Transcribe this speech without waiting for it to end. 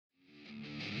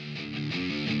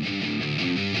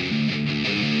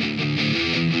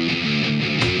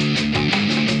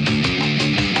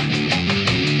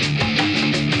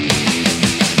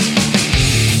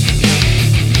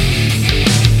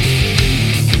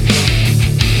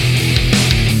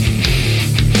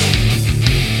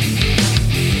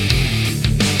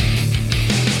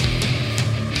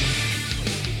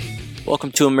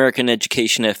to American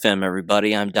Education FM,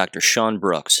 everybody. I'm Dr. Sean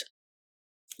Brooks.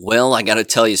 Well, I got to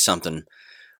tell you something.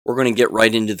 We're going to get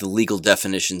right into the legal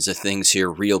definitions of things here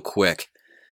real quick.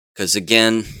 Because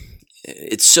again,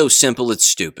 it's so simple, it's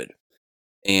stupid.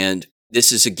 And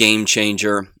this is a game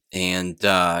changer. And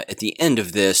at the end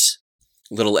of this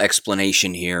little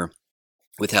explanation here,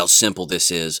 with how simple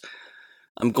this is,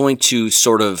 I'm going to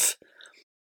sort of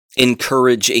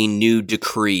encourage a new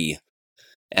decree,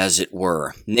 as it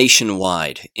were,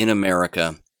 nationwide in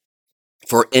America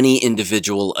for any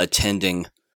individual attending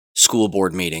school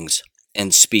board meetings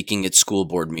and speaking at school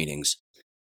board meetings.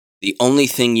 The only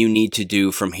thing you need to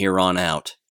do from here on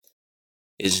out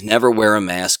is never wear a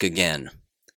mask again.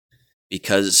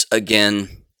 Because,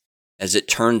 again, as it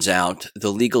turns out,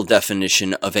 the legal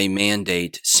definition of a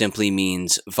mandate simply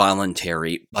means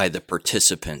voluntary by the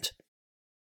participant.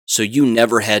 So you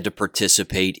never had to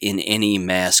participate in any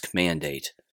mask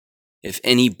mandate. If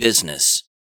any business,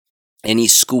 any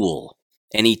school,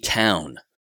 any town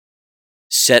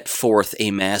set forth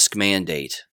a mask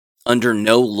mandate, under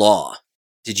no law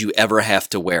did you ever have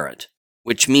to wear it,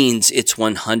 which means it's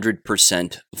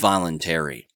 100%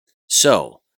 voluntary.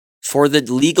 So, for the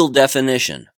legal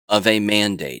definition of a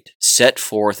mandate set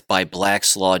forth by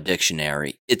Black's Law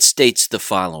Dictionary, it states the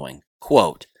following,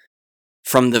 quote,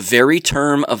 "From the very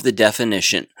term of the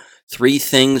definition, 3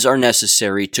 things are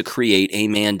necessary to create a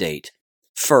mandate.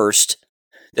 First,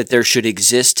 that there should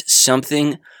exist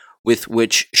something with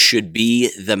which should be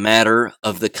the matter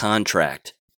of the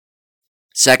contract.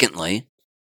 Secondly,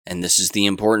 and this is the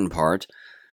important part,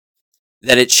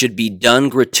 that it should be done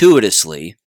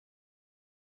gratuitously.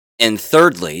 And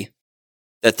thirdly,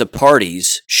 that the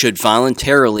parties should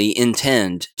voluntarily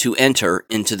intend to enter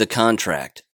into the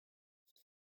contract."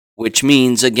 Which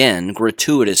means, again,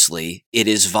 gratuitously, it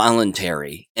is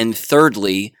voluntary. And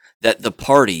thirdly, that the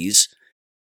parties,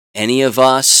 any of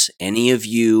us, any of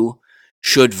you,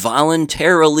 should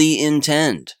voluntarily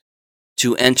intend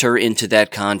to enter into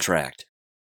that contract.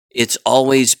 It's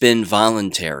always been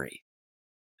voluntary.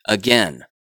 Again,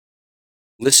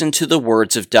 listen to the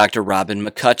words of Dr. Robin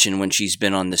McCutcheon when she's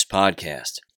been on this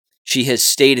podcast. She has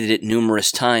stated it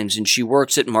numerous times, and she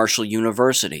works at Marshall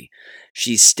University.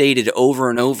 She's stated over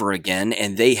and over again,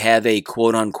 and they have a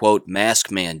quote-unquote mask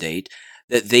mandate,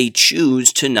 that they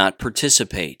choose to not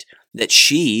participate, that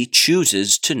she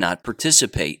chooses to not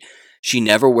participate. She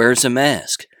never wears a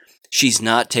mask. She's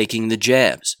not taking the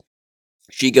jabs.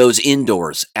 She goes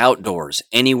indoors, outdoors,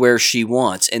 anywhere she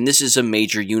wants, and this is a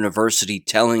major university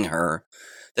telling her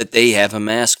that they have a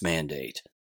mask mandate.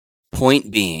 Point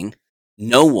being,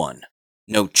 no one,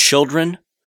 no children,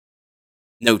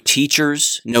 no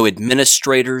teachers, no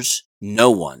administrators, no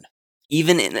one,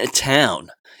 even in a town,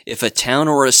 if a town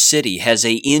or a city has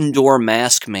an indoor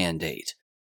mask mandate,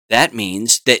 that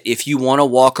means that if you want to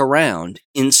walk around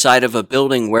inside of a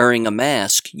building wearing a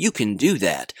mask, you can do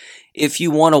that. If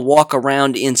you want to walk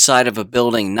around inside of a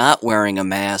building not wearing a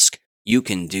mask, you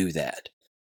can do that.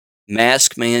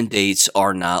 Mask mandates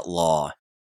are not law.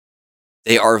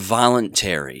 They are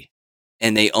voluntary.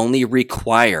 And they only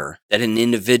require that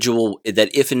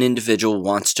if an individual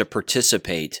wants to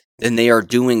participate, then they are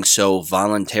doing so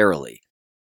voluntarily.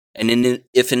 And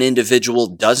if an individual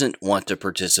doesn't want to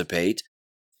participate,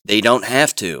 they don't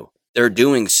have to. They're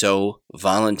doing so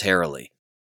voluntarily.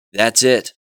 That's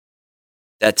it.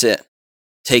 That's it.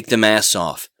 Take the masks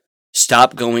off.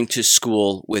 Stop going to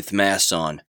school with masks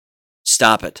on.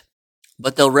 Stop it.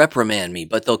 But they'll reprimand me,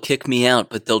 but they'll kick me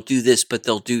out, but they'll do this, but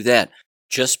they'll do that.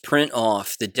 Just print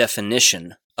off the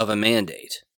definition of a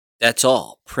mandate. That's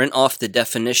all. Print off the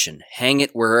definition. Hang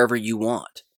it wherever you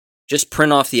want. Just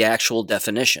print off the actual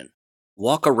definition.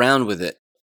 Walk around with it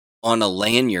on a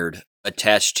lanyard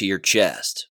attached to your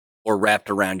chest or wrapped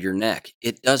around your neck.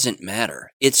 It doesn't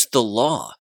matter. It's the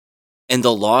law. And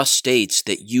the law states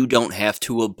that you don't have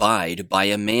to abide by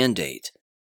a mandate.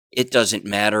 It doesn't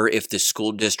matter if the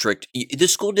school district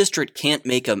can't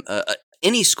make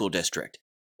any school district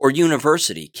or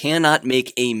university cannot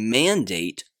make a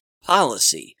mandate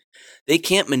policy. They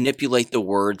can't manipulate the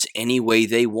words any way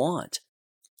they want.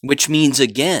 Which means,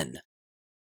 again,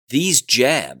 these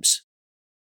jabs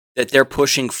that they're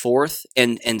pushing forth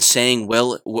and saying,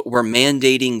 well, we're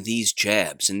mandating these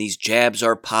jabs, and these jabs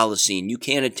are policy, and you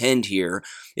can't attend here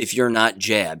if you're not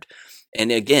jabbed.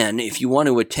 And again, if you want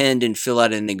to attend and fill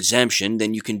out an exemption,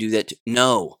 then you can do that.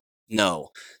 No.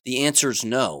 The answer is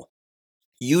no.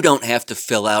 You don't have to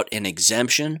fill out an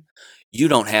exemption. You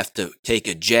don't have to take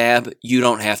a jab. You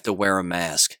don't have to wear a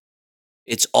mask.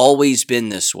 It's always been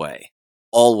this way.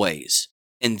 Always.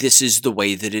 And this is the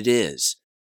way that it is.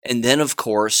 And then, of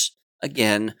course,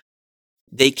 again,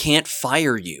 they can't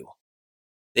fire you.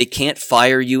 They can't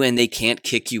fire you and they can't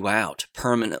kick you out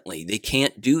permanently. They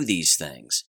can't do these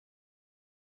things.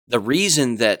 The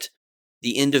reason that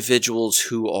the individuals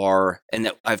who are, and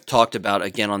that I've talked about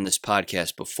again on this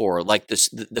podcast before, like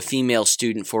the female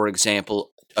student, for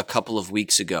example, a couple of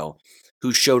weeks ago,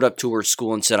 who showed up to her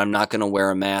school and said, I'm not going to wear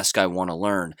a mask, I want to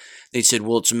learn. They said,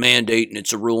 well, it's a mandate and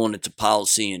it's a rule and it's a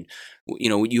policy and,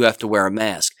 you have to wear a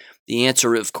mask. The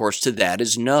answer, of course, to that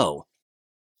is no.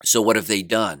 So what have they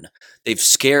done? They've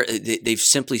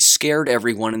simply scared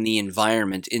everyone in the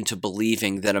environment into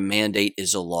believing that a mandate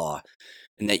is a law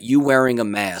and that you wearing a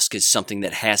mask is something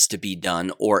that has to be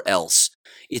done or else.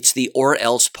 It's the or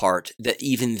else part that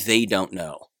even they don't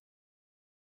know.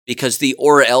 Because the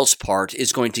or else part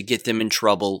is going to get them in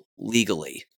trouble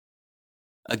legally.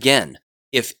 Again,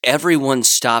 if everyone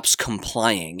stops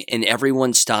complying and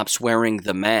everyone stops wearing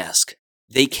the mask,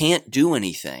 they can't do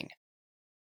anything.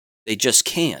 They just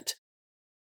can't.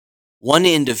 One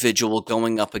individual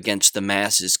going up against the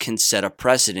masses can set a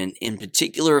precedent, in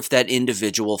particular if that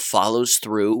individual follows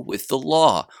through with the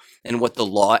law and what the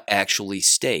law actually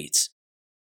states.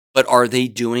 But are they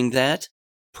doing that?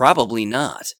 Probably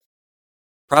not.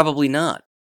 Probably not.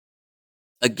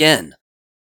 Again,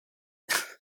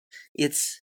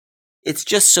 it's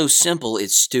just so simple,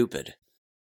 it's stupid.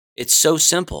 It's so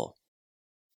simple.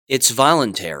 It's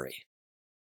voluntary.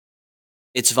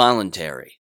 It's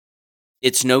voluntary.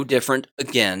 It's no different,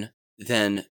 again,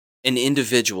 than an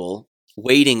individual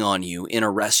waiting on you in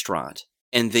a restaurant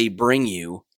and they bring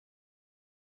you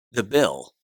the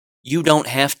bill. You don't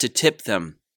have to tip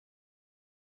them.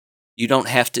 You don't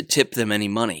have to tip them any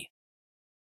money.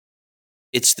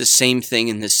 It's the same thing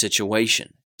in this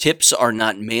situation. Tips are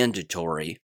not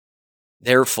mandatory.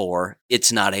 Therefore,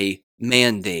 it's not a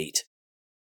mandate.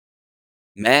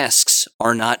 Masks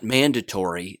are not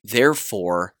mandatory.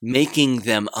 Therefore, making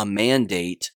them a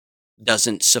mandate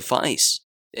doesn't suffice.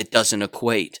 It doesn't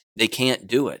equate. They can't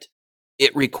do it.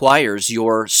 It requires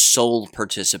your sole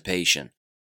participation.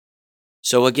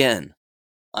 So again,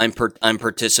 I'm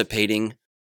participating.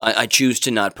 I choose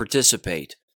to not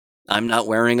participate. I'm not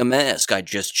wearing a mask. I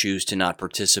just choose to not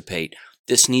participate.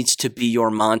 This needs to be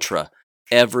your mantra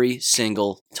every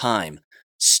single time.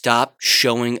 Stop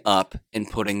showing up and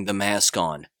putting the mask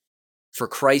on. For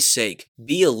Christ's sake,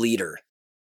 be a leader.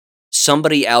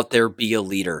 Somebody out there be a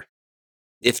leader.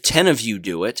 If 10 of you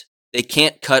do it, they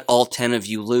can't cut all 10 of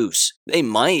you loose. They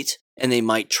might, and they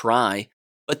might try,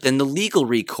 but then the legal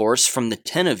recourse from the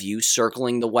 10 of you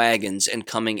circling the wagons and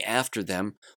coming after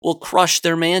them will crush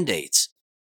their mandates.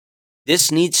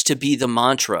 This needs to be the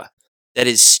mantra that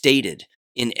is stated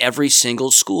in every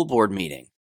single school board meeting.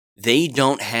 They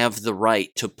don't have the right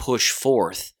to push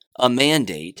forth a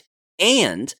mandate,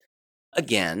 and,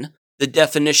 again, the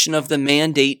definition of the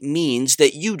mandate means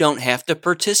that you don't have to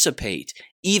participate,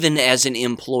 even as an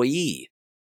employee.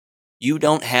 You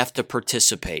don't have to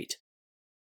participate.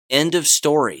 End of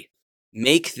story.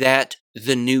 Make that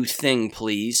the new thing,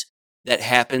 please, that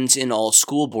happens in all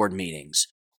school board meetings.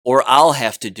 Or I'll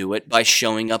have to do it by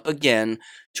showing up again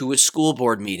to a school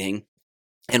board meeting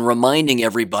and reminding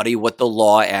everybody what the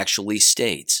law actually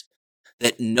states.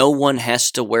 That no one has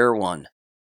to wear one.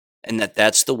 And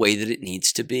that's the way that it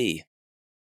needs to be.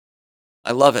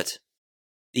 I love it.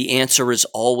 The answer is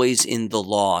always in the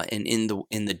law and in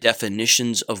the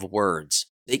definitions of words.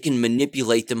 They can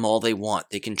manipulate them all they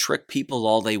want. They can trick people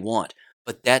all they want.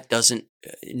 But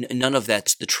none of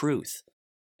that's the truth.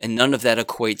 And none of that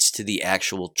equates to the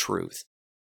actual truth.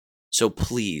 So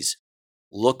please,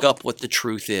 look up what the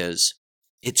truth is.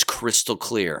 It's crystal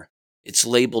clear. It's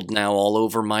labeled now all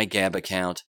over my Gab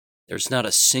account. There's not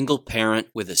a single parent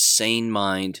with a sane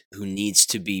mind who needs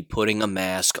to be putting a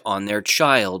mask on their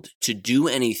child to do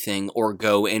anything or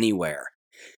go anywhere,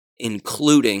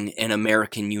 including an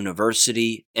American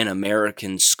university, an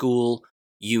American school,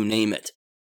 you name it.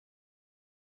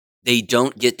 They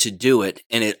don't get to do it,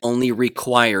 and it only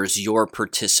requires your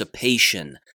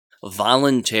participation,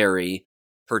 voluntary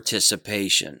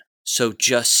participation. So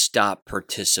just stop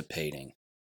participating.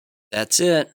 That's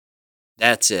it.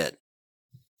 That's it.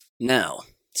 Now,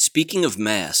 speaking of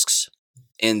masks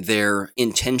and their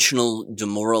intentional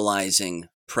demoralizing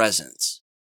presence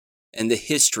and the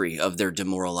history of their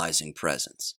demoralizing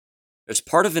presence, there's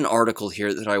part of an article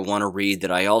here that I want to read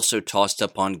that I also tossed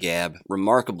up on Gab,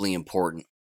 remarkably important.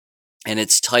 And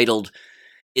it's titled,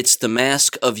 "It's the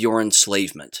Mask of Your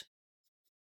Enslavement."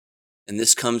 And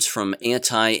this comes from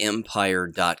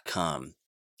antiempire.com,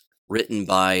 written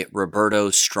by Roberto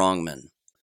Strongman,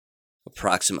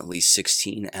 approximately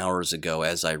 16 hours ago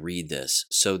as I read this.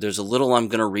 So there's a little I'm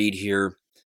going to read here,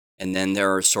 and then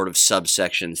there are sort of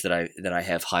subsections that I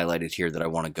have highlighted here that I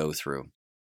want to go through.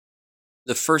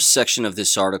 the first section of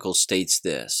this article states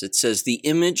this. It says, the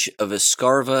image of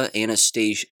Escarva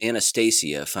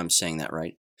Anastasia, if I'm saying that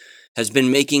right, has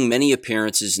been making many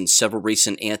appearances in several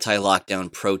recent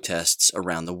anti-lockdown protests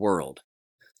around the world.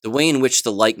 The way in which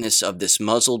the likeness of this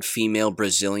muzzled female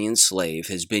Brazilian slave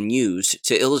has been used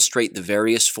to illustrate the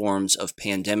various forms of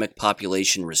pandemic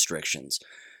population restrictions,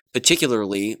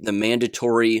 particularly the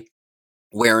mandatory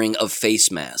wearing of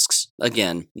face masks,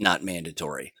 again, not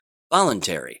mandatory,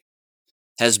 voluntary,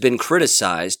 has been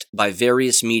criticized by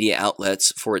various media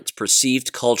outlets for its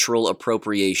perceived cultural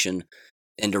appropriation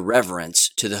and irreverence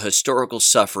to the historical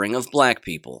suffering of Black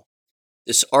people.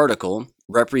 This article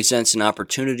represents an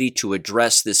opportunity to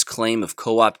address this claim of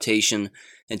co-optation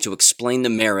and to explain the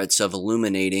merits of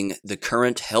illuminating the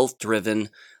current health-driven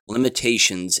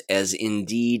limitations as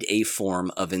indeed a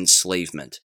form of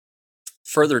enslavement.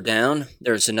 Further down,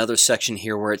 there's another section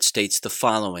here where it states the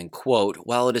following, quote,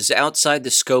 while it is outside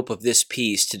the scope of this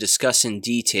piece to discuss in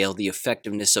detail the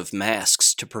effectiveness of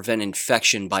masks to prevent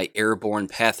infection by airborne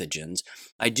pathogens,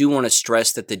 I do want to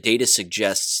stress that the data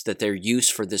suggests that their use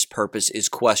for this purpose is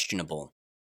questionable.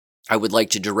 I would like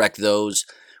to direct those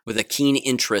with a keen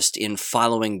interest in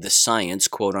following the science,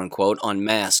 quote unquote, on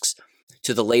masks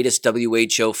to the latest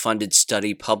WHO-funded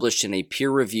study published in a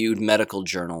peer-reviewed medical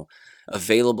journal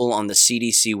available on the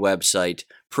CDC website,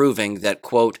 proving that,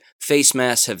 quote, face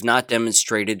masks have not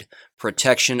demonstrated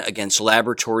protection against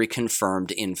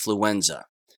laboratory-confirmed influenza.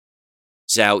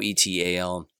 Zhao et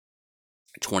al.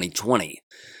 2020.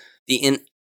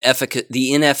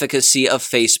 The inefficacy of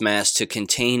face masks to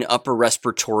contain upper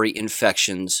respiratory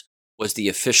infections was the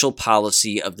official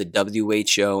policy of the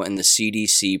WHO and the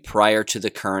CDC prior to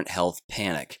the current health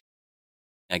panic.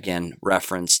 Again,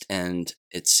 referenced, and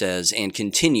it says, and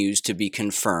continues to be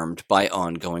confirmed by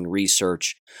ongoing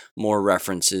research. More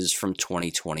references from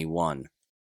 2021.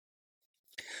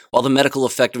 While the medical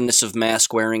effectiveness of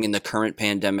mask wearing in the current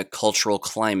pandemic cultural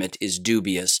climate is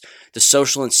dubious, the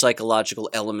social and psychological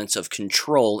elements of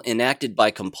control enacted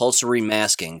by compulsory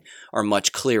masking are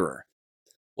much clearer.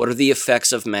 What are the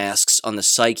effects of masks on the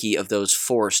psyche of those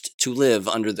forced to live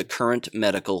under the current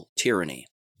medical tyranny?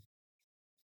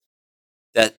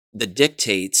 That the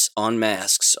dictates on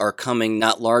masks are coming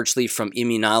not largely from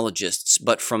immunologists,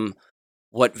 but from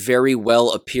what very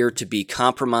well appear to be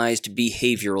compromised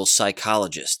behavioral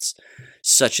psychologists,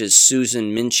 such as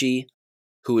Susan Minchie,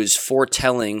 who is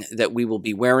foretelling that we will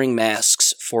be wearing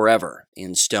masks forever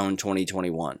in Stone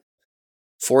 2021,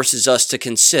 forces us to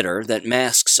consider that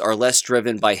masks are less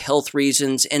driven by health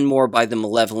reasons and more by the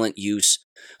malevolent use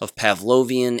of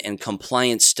Pavlovian and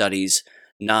compliance studies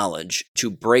knowledge to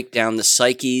break down the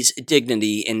psyche's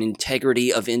dignity and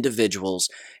integrity of individuals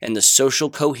and the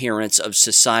social coherence of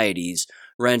societies,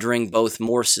 rendering both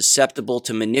more susceptible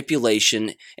to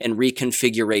manipulation and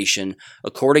reconfiguration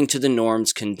according to the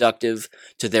norms conducive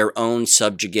to their own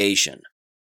subjugation.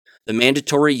 The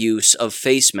mandatory use of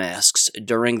face masks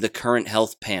during the current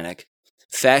health panic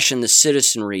fashioned the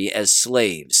citizenry as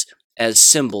slaves, as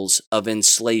symbols of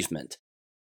enslavement.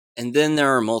 And then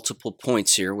there are multiple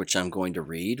points here, which I'm going to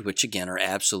read, which again are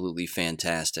absolutely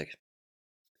fantastic.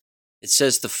 It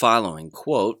says the following,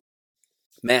 quote,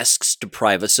 masks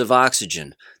deprive us of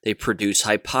oxygen. They produce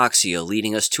hypoxia,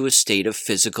 leading us to a state of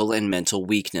physical and mental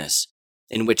weakness,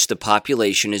 in which the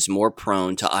population is more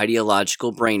prone to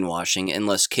ideological brainwashing and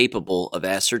less capable of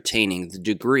ascertaining the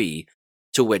degree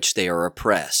to which they are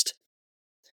oppressed.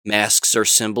 Masks are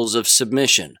symbols of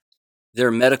submission. Their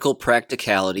medical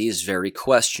practicality is very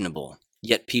questionable,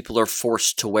 yet people are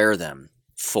forced to wear them.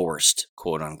 Forced,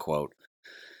 quote unquote.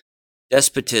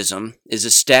 Despotism is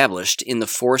established in the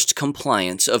forced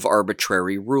compliance of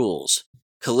arbitrary rules.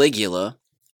 Caligula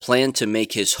planned to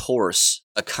make his horse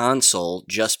a consul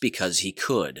just because he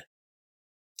could.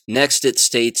 Next, it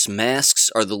states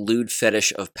masks are the lewd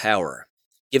fetish of power.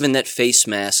 Given that face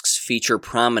masks feature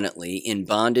prominently in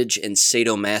bondage and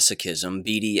sadomasochism,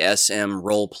 BDSM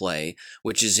roleplay,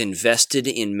 which is invested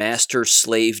in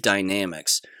master-slave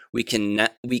dynamics, we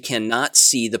cannot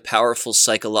see the powerful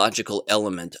psychological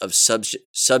element of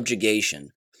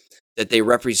subjugation that they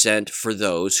represent for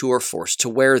those who are forced to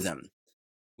wear them.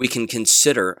 We can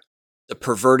consider the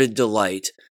perverted delight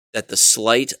that the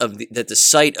sight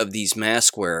of these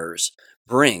mask wearers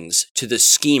brings to the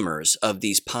schemers of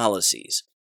these policies.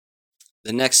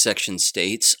 The next section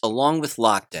states, along with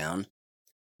lockdown,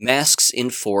 masks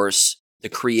enforce the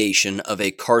creation of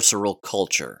a carceral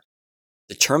culture.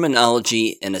 The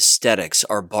terminology and aesthetics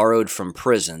are borrowed from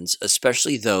prisons,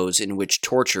 especially those in which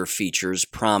torture features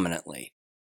prominently.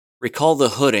 Recall the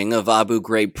hooding of Abu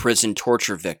Ghraib prison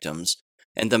torture victims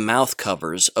and the mouth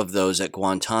covers of those at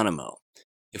Guantanamo.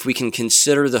 if we can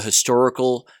consider the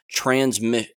historical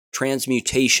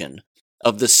transmutation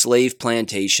of the slave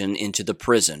plantation into the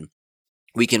prison,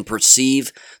 we can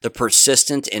perceive the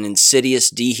persistent and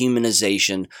insidious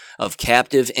dehumanization of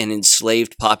captive and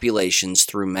enslaved populations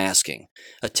through masking,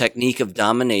 a technique of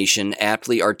domination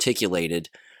aptly articulated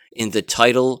in the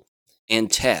title and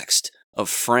text of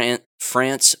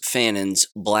Frantz Fanon's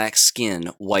Black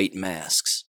Skin, White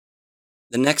Masks.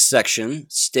 The next section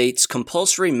states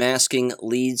compulsory masking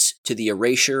leads to the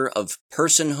erasure of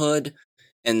personhood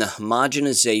and the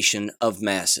homogenization of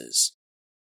masses.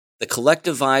 The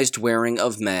collectivized wearing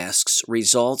of masks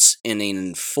results in an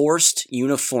enforced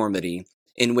uniformity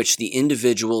in which the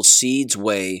individual cedes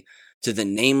way to the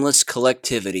nameless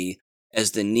collectivity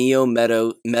as the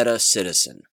neo-meta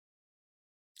citizen.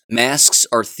 Masks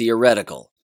are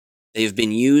theoretical. They have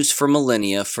been used for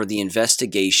millennia for the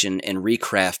investigation and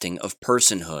recrafting of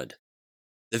personhood.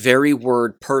 The very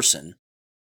word person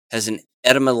has an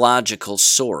etymological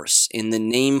source in the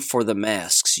name for the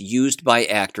masks used by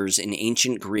actors in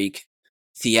ancient Greek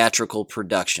theatrical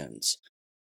productions.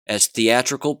 As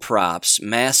theatrical props,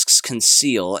 masks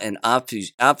conceal and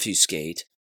obfuscate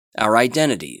our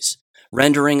identities,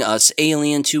 rendering us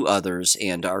alien to others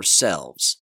and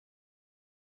ourselves.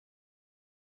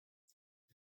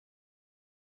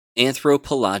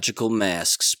 Anthropological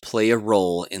masks play a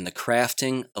role in the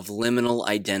crafting of liminal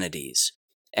identities.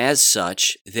 As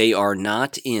such, they are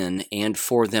not in and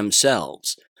for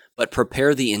themselves, but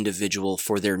prepare the individual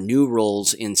for their new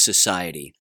roles in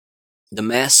society. The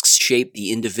masks shape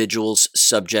the individual's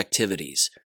subjectivities.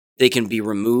 They can be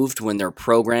removed when their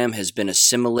program has been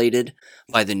assimilated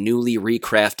by the newly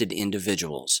recrafted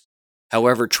individuals.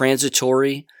 However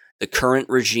transitory the current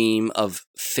regime of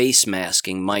face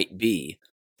masking might be,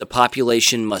 the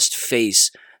population must face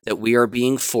that we are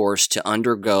being forced to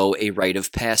undergo a rite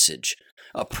of passage,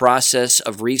 a process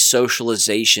of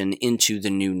re-socialization into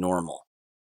the new normal.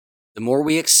 The more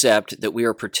we accept that we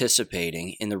are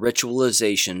participating in the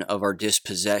ritualization of our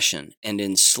dispossession and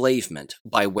enslavement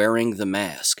by wearing the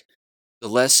mask, the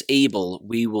less able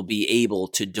we will be able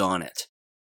to don it.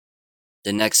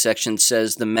 The next section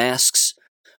says the masks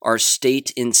are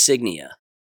state insignia.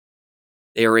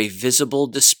 They are a visible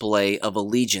display of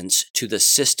allegiance to the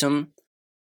system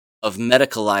of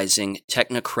medicalizing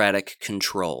technocratic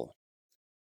control.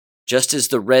 Just as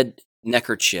the red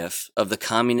neckerchief of the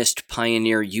communist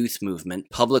pioneer youth movement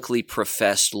publicly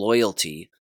professed loyalty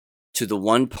to the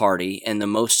one party and the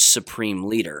most supreme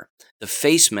leader, the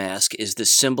face mask is the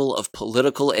symbol of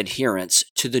political adherence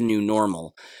to the new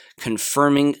normal,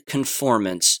 confirming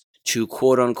conformance to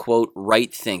quote-unquote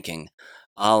right thinking,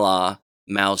 a la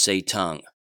Mao Zedong.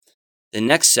 The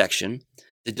next section,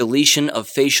 the deletion of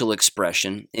facial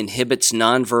expression, inhibits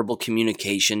nonverbal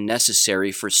communication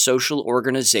necessary for social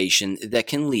organization that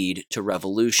can lead to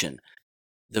revolution.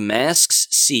 The masks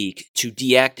seek to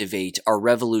deactivate our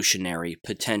revolutionary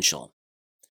potential.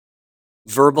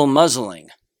 Verbal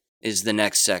muzzling is the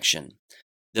next section.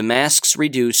 The masks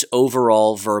reduce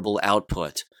overall verbal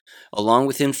output, along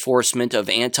with enforcement of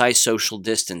antisocial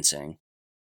distancing.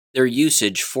 Their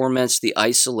usage foments the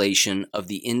isolation of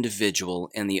the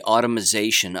individual and the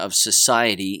automation of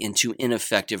society into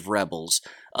ineffective rebels,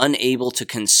 unable to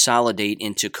consolidate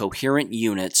into coherent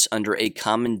units under a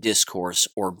common discourse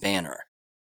or banner.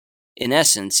 In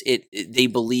essence, they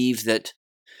believe that,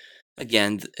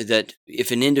 again, that if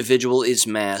an individual is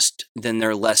masked, then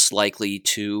they're less likely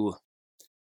to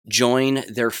join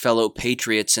their fellow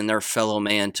patriots and their fellow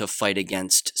man to fight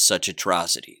against such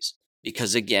atrocities.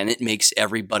 Because again, it makes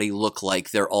everybody look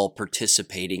like they're all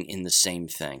participating in the same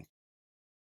thing.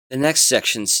 The next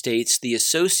section states the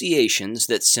associations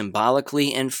that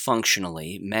symbolically and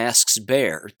functionally masks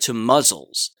bear to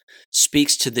muzzles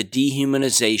speaks to the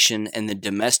dehumanization and the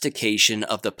domestication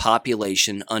of the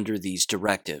population under these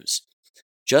directives.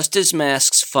 Just as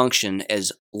masks function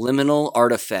as liminal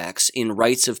artifacts in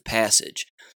rites of passage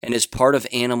and as part of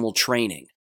animal training,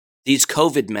 these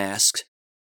COVID masks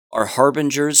are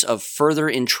harbingers of further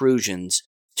intrusions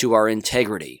to our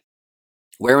integrity.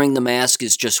 Wearing the mask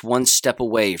is just one step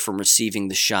away from receiving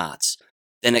the shots,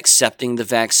 then accepting the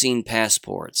vaccine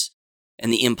passports,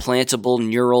 and the implantable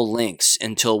neural links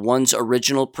until one's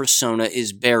original persona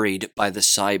is buried by the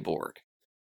cyborg.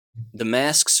 The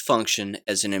masks function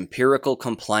as an empirical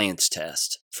compliance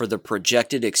test for the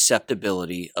projected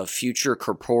acceptability of future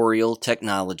corporeal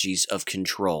technologies of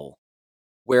control.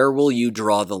 Where will you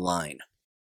draw the line?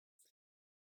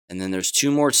 And then there's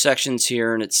two more sections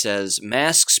here, and it says,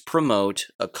 masks promote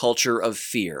a culture of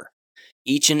fear.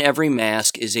 Each and every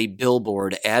mask is a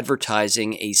billboard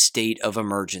advertising a state of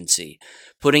emergency,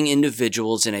 putting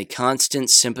individuals in a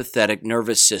constant sympathetic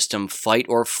nervous system fight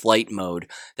or flight mode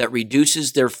that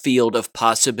reduces their field of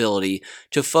possibility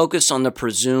to focus on the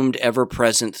presumed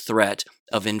ever-present threat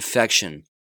of infection.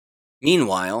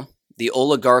 Meanwhile, the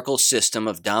oligarchical system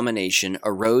of domination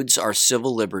erodes our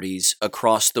civil liberties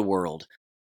across the world.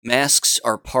 Masks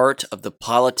are part of the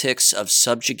politics of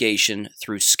subjugation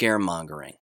through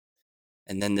scaremongering.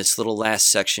 And then this little last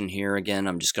section here, again,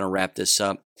 I'm just going to wrap this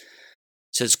up. It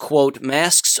says, quote,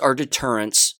 masks are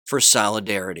deterrents for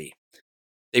solidarity.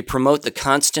 They promote the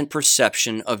constant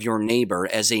perception of your neighbor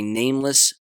as a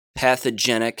nameless,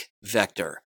 pathogenic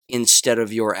vector instead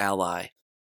of your ally.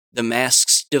 The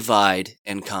masks divide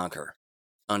and conquer,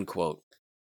 unquote.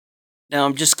 Now,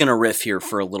 I'm just going to riff here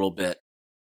for a little bit.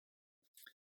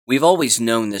 We've always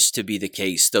known this to be the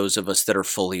case, those of us that are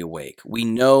fully awake. We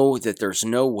know that there's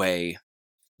no way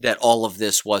that all of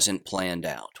this wasn't planned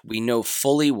out. We know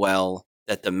fully well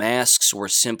that the masks were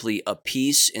simply a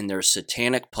piece in their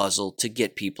satanic puzzle to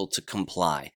get people to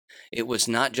comply. It was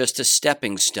not just a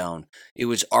stepping stone. It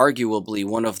was arguably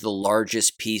one of the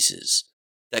largest pieces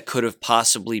that could have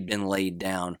possibly been laid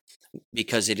down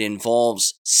because it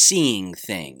involves seeing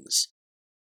things.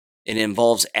 It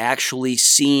involves actually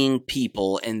seeing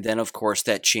people, and then, of course,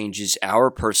 that changes our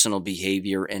personal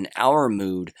behavior and our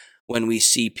mood when we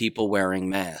see people wearing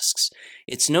masks.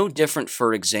 It's no different,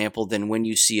 for example, than when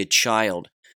you see a child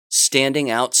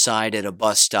standing outside at a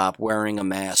bus stop wearing a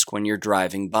mask when you're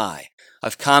driving by.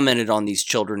 I've commented on these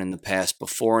children in the past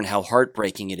before and how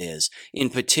heartbreaking it is, in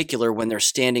particular when they're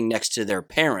standing next to their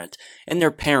parent and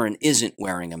their parent isn't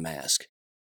wearing a mask.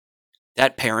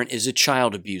 That parent is a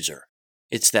child abuser.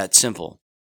 It's that simple.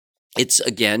 It's,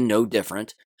 again, no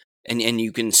different. And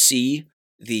you can see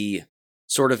the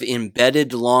sort of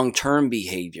embedded long-term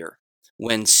behavior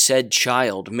when said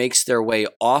child makes their way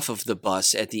off of the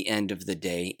bus at the end of the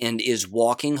day and is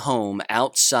walking home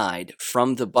outside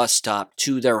from the bus stop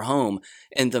to their home,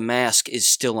 and the mask is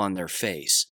still on their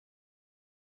face.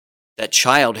 That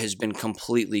child has been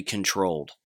completely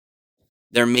controlled.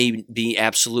 There may be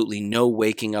absolutely no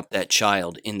waking up that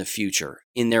child in the future,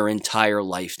 in their entire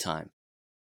lifetime.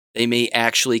 They may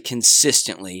actually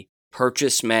consistently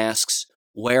purchase masks,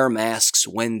 wear masks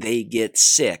when they get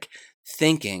sick,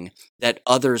 thinking that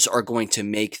others are going to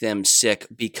make them sick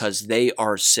because they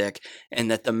are sick,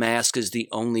 and that the mask is the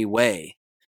only way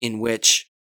in which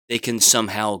they can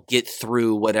somehow get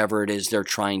through whatever it is they're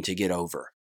trying to get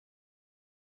over.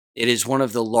 It is one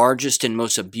of the largest and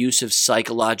most abusive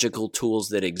psychological tools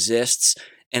that exists,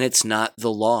 and it's not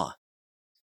the law.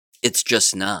 It's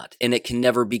just not, and it can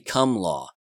never become law.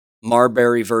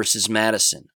 Marbury versus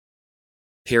Madison.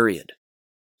 Period.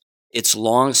 It's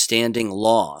long-standing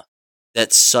law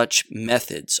that such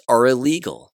methods are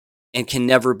illegal and can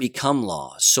never become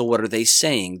law. So what are they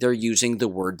saying? They're using the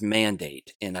word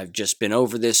mandate. And I've just been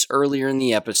over this earlier in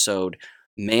the episode.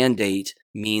 Mandate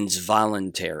means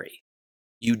voluntary.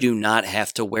 You do not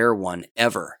have to wear one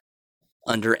ever,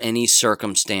 under any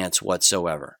circumstance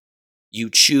whatsoever. You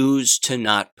choose to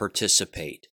not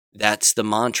participate. That's the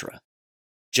mantra.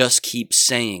 Just keep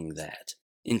saying that,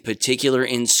 in particular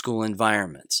in school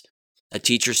environments. A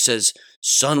teacher says,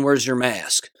 son, where's your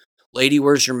mask? Lady,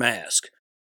 where's your mask?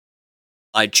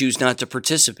 I choose not to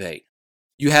participate.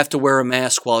 You have to wear a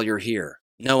mask while you're here.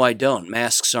 No, I don't.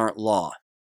 Masks aren't law.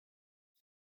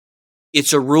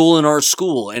 It's a rule in our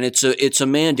school, and it's a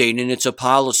mandate, and it's a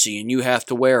policy, and you have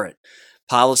to wear it.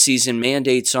 Policies and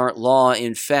mandates aren't law.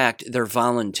 In fact, they're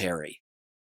voluntary.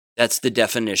 That's the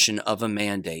definition of a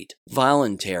mandate.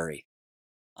 Voluntary.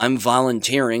 I'm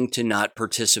volunteering to not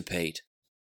participate.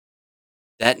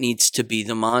 That needs to be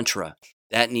the mantra.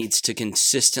 That needs to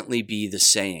consistently be the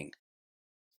saying.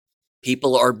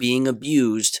 People are being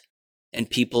abused, and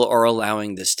people are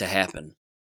allowing this to happen,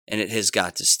 and it has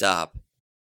got to stop.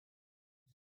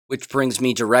 Which brings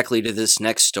me directly to this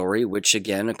next story, which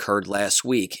again occurred last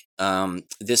week.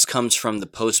 This comes from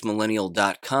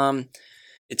thepostmillennial.com.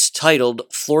 It's titled,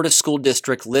 Florida School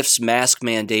District Lifts Mask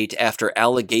Mandate After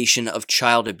Allegation of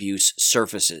Child Abuse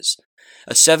Surfaces.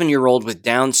 A 7-year-old with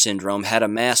Down syndrome had a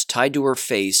mask tied to her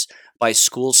face by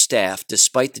school staff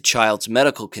despite the child's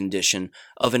medical condition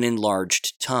of an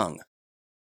enlarged tongue.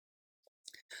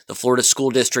 The Florida School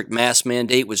District mask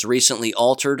mandate was recently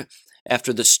altered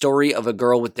after the story of a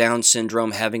girl with Down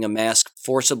syndrome having a mask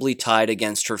forcibly tied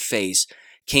against her face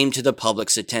came to the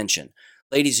public's attention.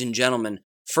 Ladies and gentlemen,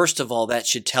 first of all, that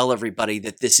should tell everybody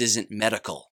that this isn't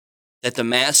medical, that the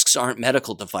masks aren't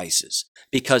medical devices,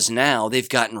 because now they've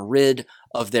gotten rid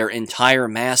of their entire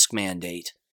mask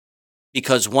mandate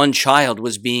because one child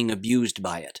was being abused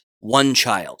by it. One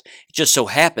child. It just so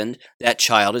happened that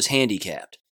child is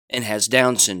handicapped and has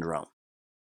Down syndrome.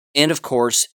 And of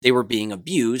course, they were being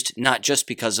abused, not just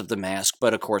because of the mask,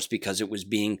 but of course because it was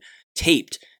being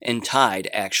taped and tied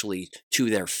actually to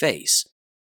their face.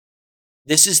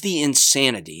 This is the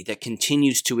insanity that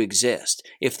continues to exist.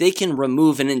 If they can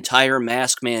remove an entire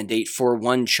mask mandate for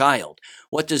one child,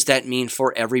 what does that mean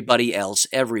for everybody else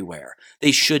everywhere?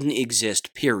 They shouldn't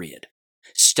exist, period.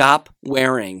 Stop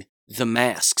wearing the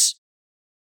masks.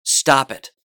 Stop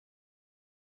it.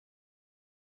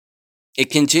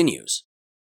 It continues.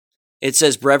 It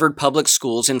says Brevard Public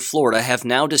Schools in Florida have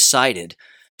now decided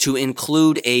to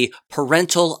include a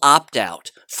parental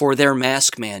opt-out for their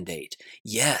mask mandate.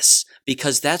 Yes,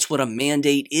 because that's what a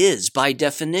mandate is by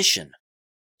definition.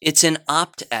 It's an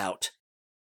opt-out.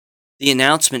 The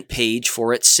announcement page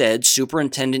for it said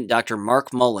Superintendent Dr.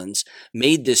 Mark Mullins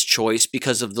made this choice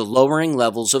because of the lowering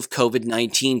levels of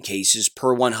COVID-19 cases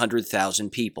per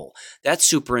 100,000 people. That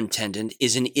superintendent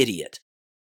is an idiot.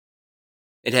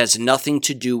 It has nothing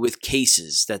to do with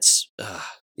cases.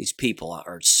 These people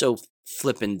are so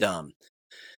flippin' dumb.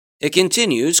 It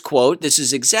continues, quote, "This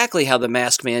is exactly how the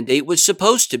mask mandate was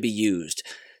supposed to be used,"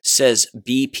 says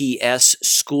BPS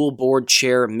School Board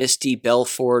Chair Misty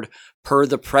Belford per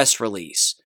the press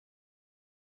release.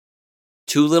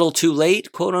 "Too little too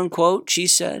late, quote unquote," she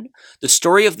said. The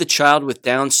story of the child with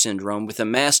Down syndrome with a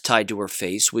mask tied to her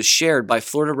face was shared by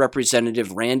Florida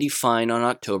Representative Randy Fine on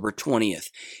October 20th.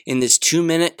 In this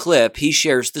 2-minute clip, he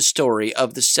shares the story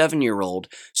of the 7-year-old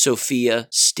Sophia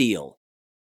Steele.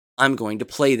 I'm going to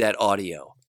play that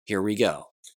audio. Here we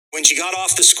go. When she got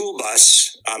off the school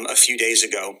bus a few days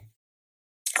ago,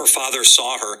 her father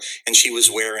saw her and she was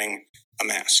wearing a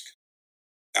mask.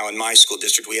 Now, in my school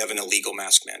district, we have an illegal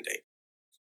mask mandate.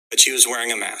 But she was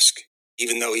wearing a mask,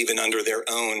 even though even under their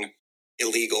own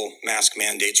illegal mask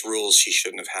mandates rules, she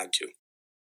shouldn't have had to.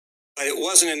 But it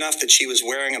wasn't enough that she was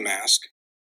wearing a mask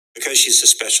because she's a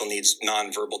special needs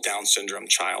nonverbal Down syndrome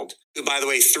child, who, by the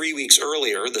way, 3 weeks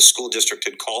earlier, the school district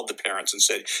had called the parents and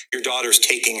said, "Your daughter's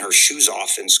taking her shoes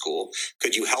off in school.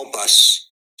 Could you help us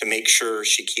to make sure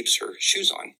she keeps her shoes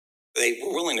on?" They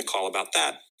were willing to call about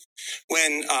that.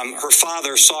 When her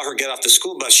father saw her get off the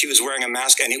school bus, she was wearing a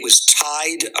mask and it was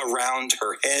tied around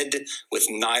her head with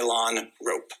nylon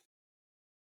rope.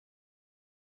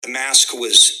 The mask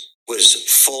was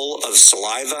full of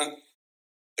saliva.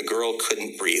 The girl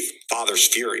couldn't breathe. Father's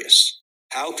furious.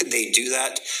 How could they do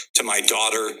that to my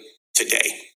daughter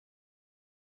today?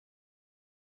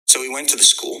 So he went to the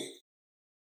school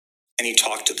and he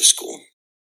talked to the school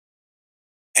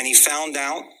and he found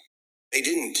out they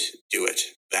didn't do it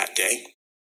that day.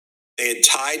 They had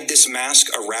tied this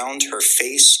mask around her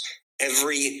face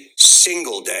every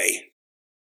single day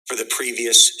for the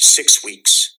previous 6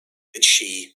 weeks that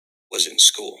she was in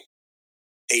school.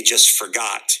 They just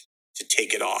forgot to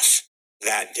take it off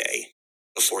that day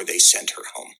before they sent her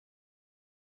home.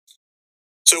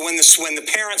 So when the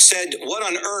parents said, "What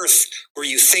on earth were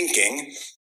you thinking?"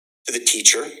 to the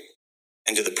teacher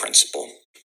and to the principal,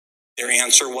 their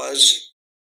answer was,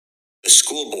 "The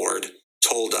school board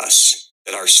told us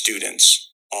that our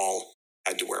students all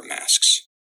had to wear masks."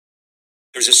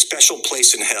 There's a special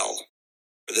place in hell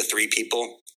for the 3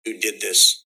 people who did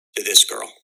this to this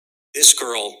girl. This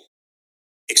girl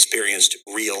experienced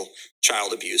real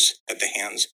child abuse at the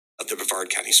hands of the Brevard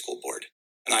County School Board.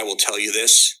 And I will tell you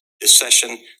this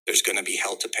session, there's going to be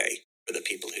hell to pay for the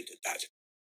people who did that.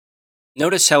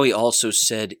 Notice how he also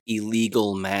said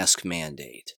illegal mask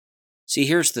mandate. See,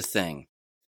 here's the thing.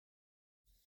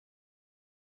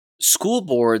 School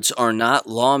boards are not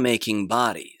lawmaking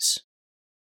bodies.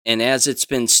 And as it's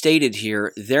been stated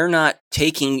here, they're not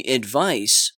taking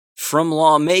advice from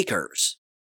lawmakers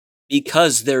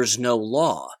because there's no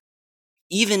law.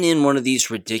 Even in one of these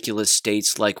ridiculous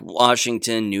states like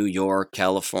Washington, New York,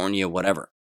 California,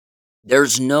 whatever,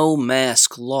 there's no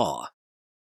mask law.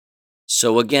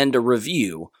 So again, to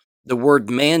review, the word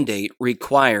mandate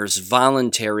requires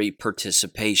voluntary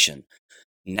participation.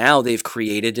 Now they've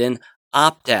created an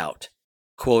opt-out,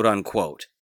 quote unquote.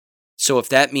 So if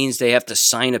that means they have to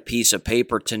sign a piece of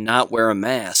paper to not wear a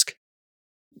mask,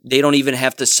 they don't even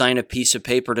have to sign a piece of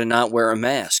paper to not wear a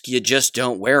mask. You just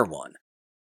don't wear one.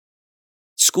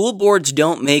 School boards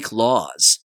don't make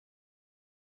laws.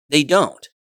 They don't.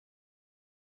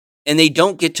 And they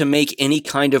don't get to make any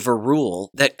kind of a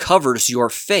rule that covers your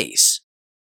face.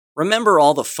 Remember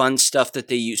all the fun stuff that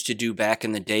they used to do back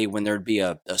in the day when there'd be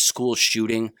a school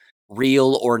shooting,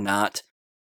 real or not,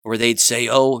 where they'd say,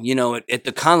 oh, you know, at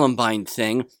the Columbine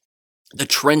thing, the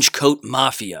trench coat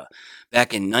mafia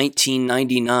back in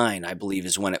 1999, I believe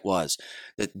is when it was,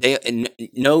 that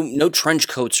no trench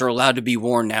coats are allowed to be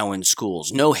worn now in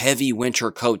schools. No heavy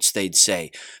winter coats, they'd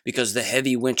say, because the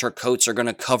heavy winter coats are going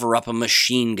to cover up a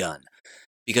machine gun,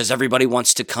 because everybody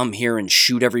wants to come here and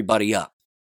shoot everybody up.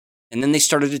 And then they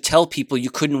started to tell people you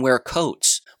couldn't wear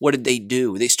coats. What did they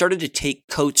do? They started to take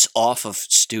coats off of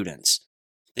students.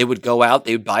 They would go out,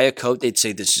 they would buy a coat, they'd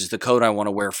say, this is the coat I want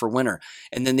to wear for winter.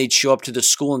 And then they'd show up to the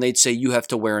school and they'd say, you have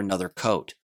to wear another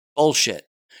coat. Bullshit.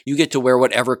 You get to wear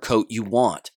whatever coat you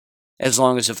want. As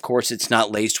long as, of course, it's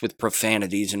not laced with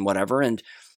profanities and whatever. And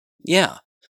yeah,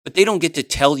 but they don't get to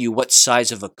tell you what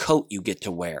size of a coat you get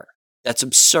to wear. That's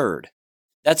absurd.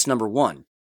 That's number one.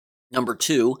 Number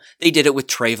two, they did it with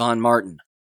Trayvon Martin.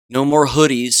 No more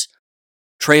hoodies.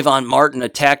 Trayvon Martin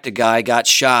attacked a guy, got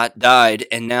shot, died,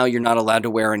 and now you're not allowed to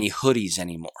wear any hoodies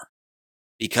anymore.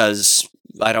 Because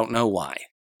I don't know why.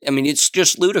 I mean, it's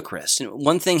just ludicrous.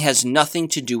 One thing has nothing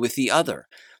to do with the other.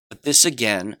 But this,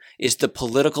 again, is the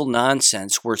political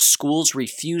nonsense where schools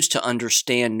refuse to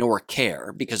understand nor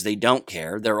care, because they don't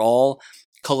care. They're all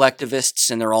collectivists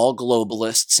and they're all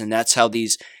globalists, and that's how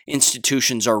these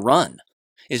institutions are run.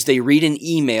 Is they read an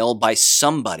email by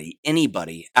somebody,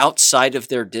 anybody, outside of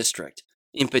their district,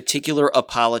 in particular a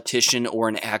politician or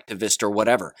an activist or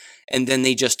whatever, and then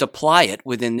they just apply it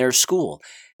within their school.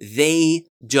 They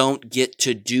don't get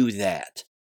to do that.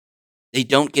 They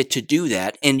don't get to do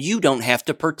that, and you don't have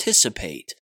to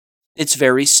participate. It's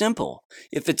very simple.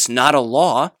 If it's not a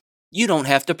law, you don't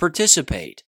have to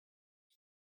participate.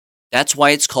 That's why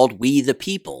it's called We the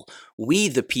People. We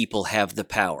the people have the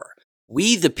power.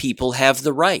 We the people have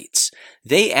the rights.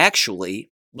 They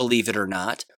actually, believe it or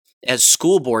not, as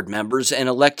school board members and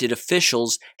elected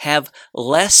officials, have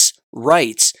less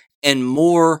rights and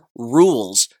more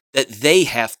rules that they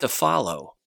have to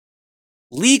follow.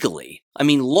 Legally, I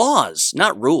mean laws,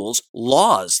 not rules,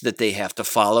 laws that they have to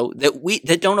follow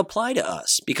that don't apply to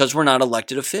us because we're not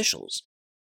elected officials.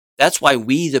 That's why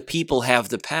we the people have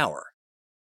the power.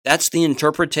 That's the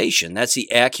interpretation. That's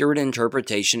the accurate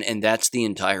interpretation, and that's the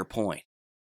entire point.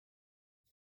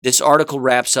 This article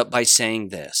wraps up by saying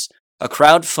this. A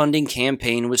crowdfunding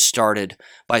campaign was started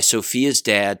by Sophia's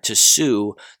dad to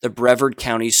sue the Brevard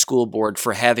County School Board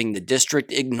for having the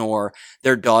district ignore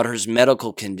their daughter's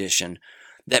medical condition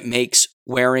that makes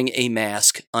wearing a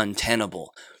mask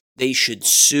untenable. They should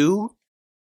sue,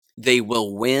 they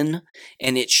will win,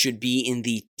 and it should be in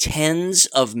the tens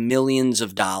of millions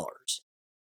of dollars.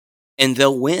 And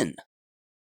they'll win.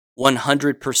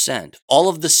 100%. All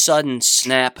of the sudden,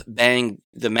 snap, bang,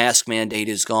 the mask mandate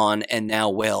is gone, and now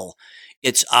will.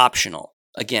 It's optional.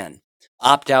 Again,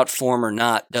 opt-out form or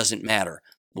not doesn't matter.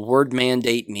 The word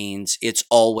mandate means it's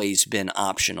always been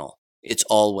optional. It's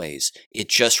always. It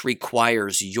just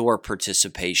requires your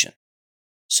participation.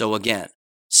 So again,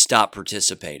 stop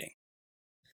participating.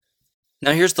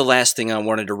 Now here's the last thing I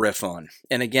wanted to riff on.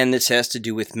 And again, this has to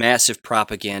do with massive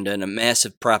propaganda and a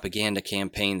massive propaganda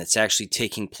campaign that's actually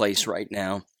taking place right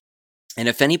now. And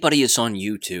if anybody is on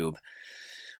YouTube,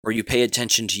 or you pay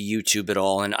attention to YouTube at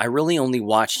all, and I really only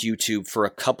watch YouTube for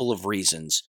a couple of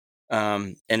reasons.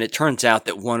 And it turns out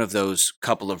that one of those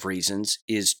couple of reasons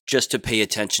is just to pay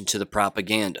attention to the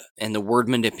propaganda and the word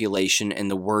manipulation and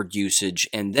the word usage,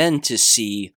 and then to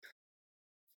see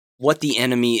what the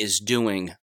enemy is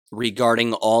doing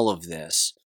regarding all of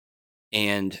this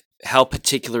and how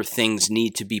particular things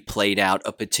need to be played out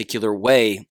a particular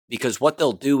way, because what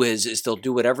they'll do is they'll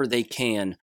do whatever they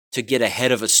can to get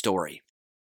ahead of a story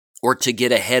or to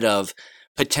get ahead of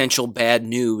potential bad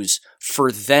news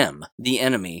for them, the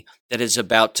enemy, that is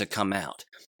about to come out.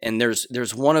 And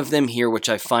there's one of them here which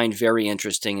I find very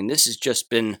interesting, and this has just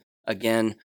been,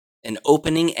 again, an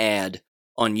opening ad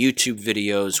on YouTube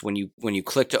videos. When you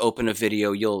click to open a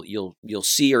video, you'll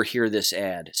see or hear this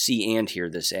ad, see and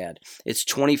hear this ad. It's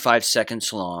 25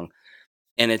 seconds long,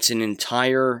 and it's an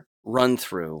entire run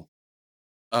through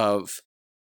of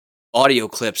audio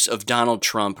clips of Donald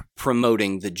Trump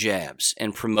promoting the jabs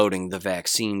and promoting the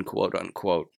vaccine, quote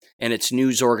unquote. And it's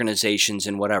news organizations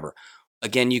and whatever.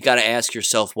 Again, you got to ask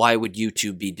yourself, why would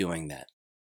YouTube be doing that?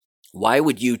 Why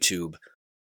would YouTube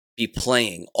be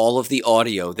playing all of the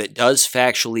audio that does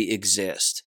factually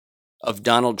exist of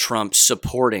Donald Trump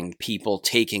supporting people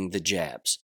taking the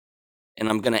jabs? And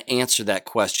I'm going to answer that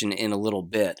question in a little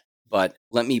bit, but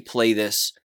let me play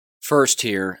this first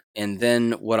here, and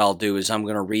then what I'll do is I'm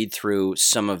going to read through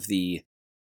some of the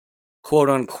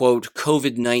quote-unquote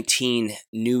COVID-19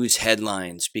 news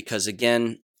headlines, because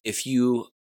again, if you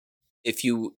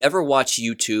ever watch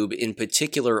YouTube, in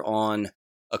particular on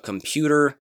a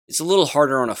computer, it's a little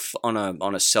harder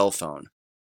on a cell phone.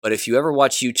 But if you ever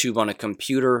watch YouTube on a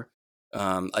computer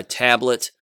a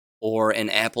tablet or an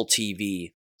Apple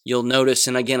TV, you'll notice,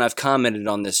 and again, I've commented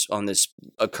on this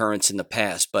occurrence in the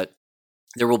past, but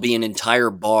there will be an entire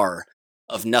bar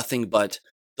of nothing but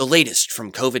the latest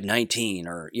from COVID-19,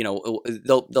 or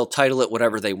they'll title it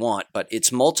whatever they want, but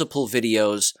it's multiple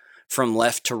videos from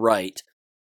left to right,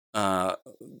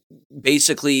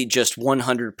 basically just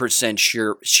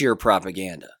 100% sheer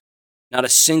propaganda. Not a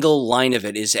single line of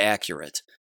it is accurate,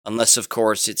 unless, of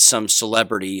course, it's some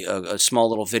celebrity, a small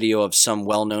little video of some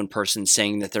well-known person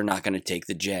saying that they're not going to take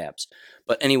the jabs.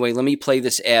 But anyway, let me play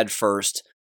this ad first,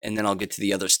 and then I'll get to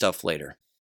the other stuff later.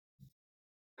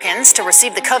 To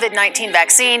receive the COVID-19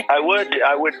 vaccine. I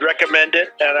would recommend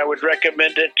it, and I would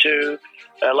recommend it to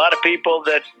a lot of people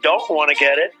that don't want to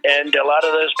get it, and a lot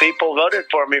of those people voted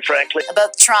for me, frankly.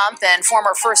 Both Trump and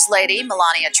former First Lady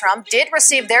Melania Trump did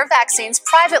receive their vaccines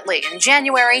privately in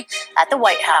January at the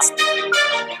White House.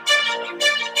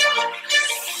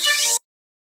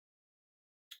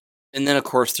 And then, of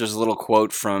course, there's a little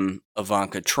quote from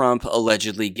Ivanka Trump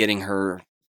allegedly getting her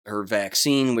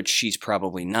vaccine, which she's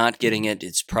probably not getting it.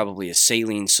 It's probably a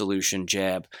saline solution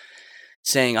jab,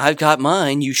 saying, "I've got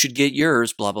mine, you should get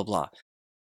yours," blah, blah, blah.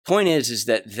 Point is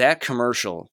that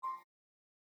commercial,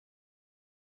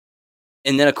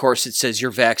 and then, of course, it says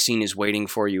your vaccine is waiting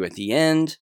for you at the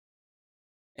end,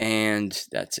 and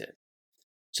that's it.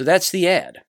 So that's the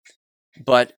ad.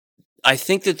 But I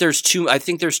think that there's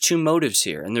two motives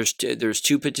here, and there's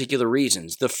two particular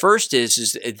reasons. The first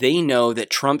is they know that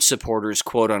Trump supporters,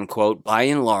 quote unquote, by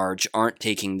and large, aren't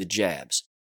taking the jabs.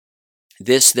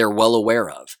 This they're well aware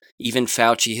of. Even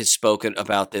Fauci has spoken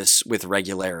about this with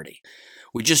regularity.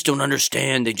 We just don't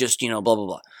understand. They just, blah, blah,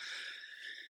 blah.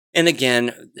 And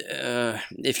again,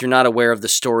 if you're not aware of the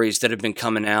stories that have been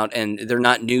coming out, and they're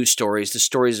not new stories, the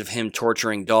stories of him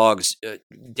torturing dogs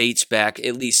dates back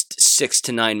at least 6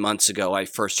 to 9 months ago. I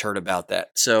first heard about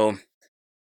that. So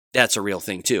that's a real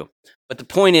thing too. But the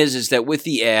point is that with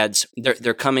the ads,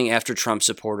 they're coming after Trump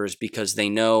supporters because they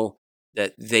know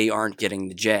that they aren't getting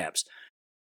the jabs.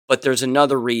 But there's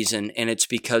another reason, and it's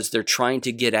because they're trying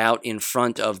to get out in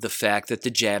front of the fact that the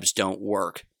jabs don't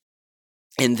work.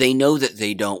 And they know that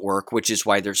they don't work, which is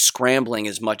why they're scrambling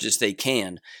as much as they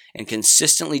can and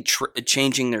consistently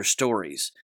changing their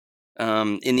stories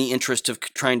in the interest of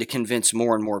trying to convince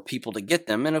more and more people to get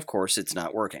them. And of course, it's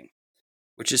not working,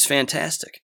 which is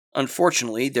fantastic.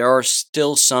 Unfortunately, there are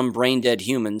still some brain-dead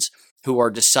humans who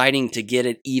are deciding to get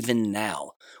it even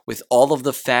now, with all of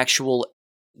the factual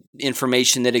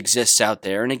information that exists out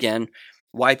there. And again,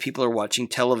 why people are watching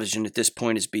television at this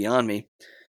point is beyond me.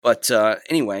 But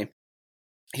anyway,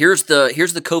 here's the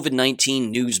COVID-19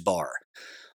 news bar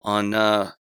on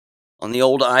the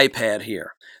old iPad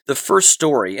here. The first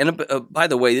story, and by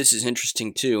the way, this is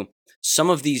interesting too. Some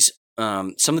of these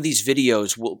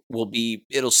videos will be,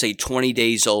 it'll say 20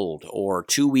 days old or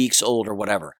 2 weeks old or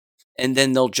whatever, and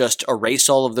then they'll just erase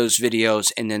all of those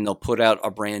videos and then they'll put out a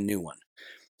brand new one.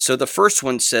 So the first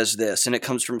one says this, and it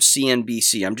comes from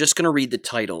CNBC. I'm just going to read the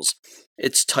titles.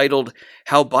 It's titled,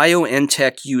 "How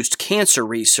BioNTech Used Cancer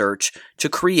Research to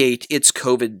Create Its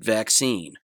COVID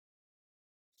Vaccine."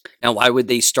 Now, why would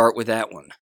they start with that one?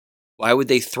 Why would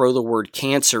they throw the word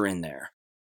cancer in there?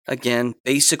 Again,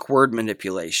 basic word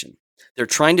manipulation. They're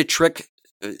trying to trick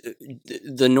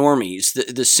the normies,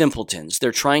 the simpletons.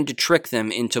 They're trying to trick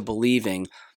them into believing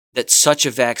that such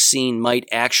a vaccine might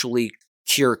actually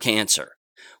cure cancer,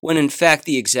 when in fact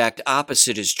the exact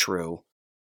opposite is true,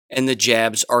 and the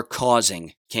jabs are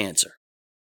causing cancer.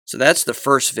 So that's the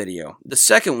first video. The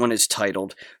second one is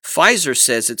titled, "Pfizer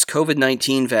Says Its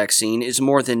COVID-19 Vaccine is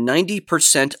More Than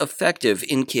 90% Effective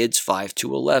in Kids 5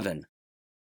 to 11.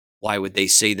 Why would they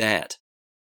say that?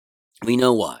 We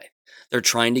know why. They're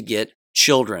trying to get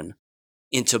children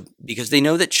because they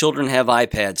know that children have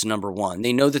iPads, number one.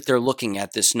 They know that they're looking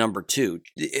at this, number two.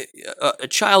 A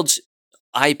child's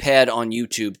iPad on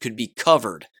YouTube could be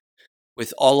covered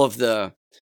with all of the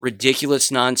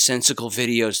ridiculous, nonsensical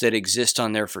videos that exist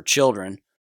on there for children,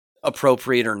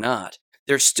 appropriate or not.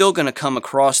 They're still going to come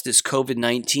across this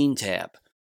COVID-19 tab.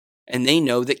 And they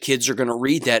know that kids are going to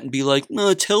read that and be like, "No,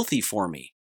 it's healthy for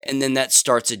me." And then that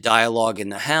starts a dialogue in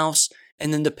the house.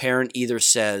 And then the parent either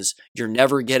says, "You're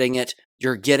never getting it,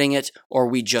 you're getting it, or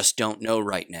we just don't know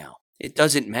right now." It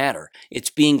doesn't matter.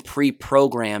 It's being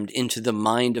pre-programmed into the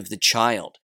mind of the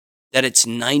child that it's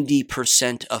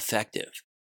 90% effective,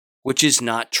 which is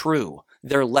not true.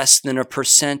 They're less than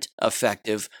 1%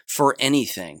 effective for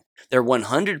anything. They're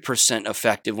 100%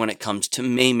 effective when it comes to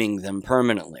maiming them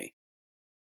permanently.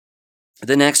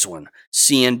 The next one,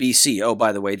 CNBC. Oh,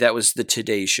 by the way, that was the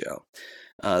Today Show.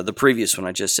 The previous one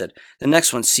I just said. The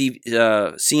next one,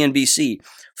 CNBC.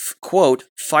 Quote,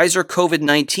 Pfizer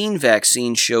COVID-19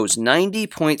 vaccine shows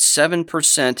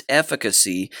 90.7%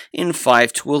 efficacy in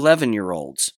 5 to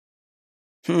 11-year-olds.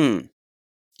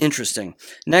 Interesting.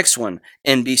 Next one,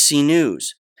 NBC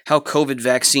News. How COVID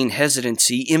vaccine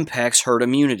hesitancy impacts herd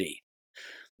immunity.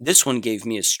 This one gave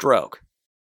me a stroke.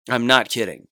 I'm not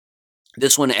kidding.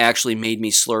 This one actually made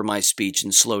me slur my speech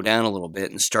and slow down a little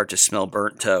bit and start to smell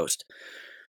burnt toast.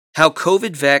 How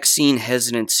COVID vaccine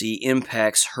hesitancy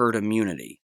impacts herd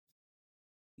immunity.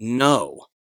 No,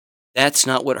 that's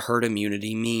not what herd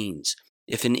immunity means.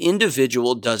 If an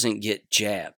individual doesn't get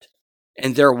jabbed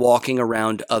and they're walking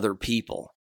around other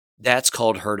people, that's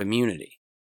called herd immunity.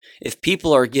 If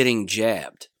people are getting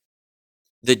jabbed,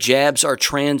 the jabs are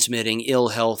transmitting ill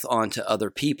health onto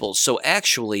other people. So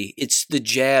actually, it's the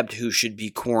jabbed who should be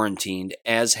quarantined,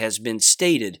 as has been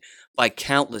stated by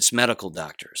countless medical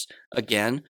doctors.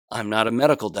 Again, I'm not a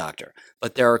medical doctor,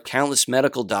 but there are countless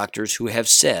medical doctors who have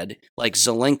said, like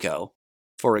Zelenko,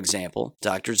 for example,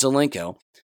 Dr. Zelenko,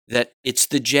 that it's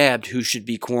the jabbed who should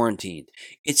be quarantined.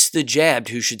 It's the jabbed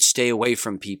who should stay away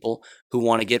from people who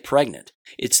want to get pregnant.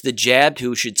 It's the jabbed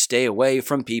who should stay away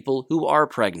from people who are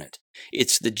pregnant.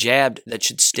 It's the jabbed that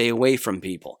should stay away from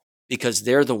people because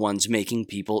they're the ones making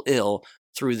people ill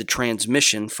through the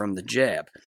transmission from the jab.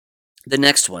 The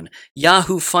next one,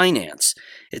 Yahoo Finance.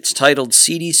 It's titled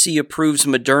CDC approves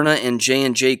Moderna and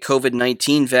J&J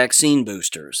COVID-19 vaccine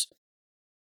boosters.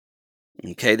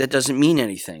 Okay, that doesn't mean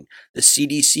anything. The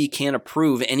CDC can't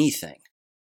approve anything.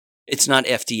 It's not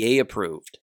FDA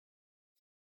approved.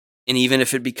 And even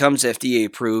if it becomes FDA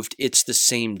approved, it's the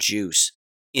same juice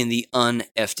in the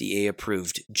un-FDA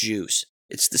approved juice.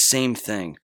 It's the same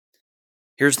thing.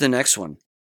 Here's the next one.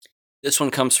 This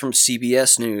one comes from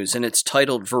CBS News, and it's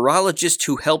titled, Virologist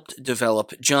who helped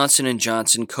develop Johnson &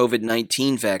 Johnson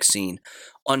COVID-19 vaccine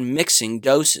on mixing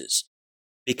doses.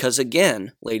 Because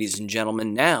again, ladies and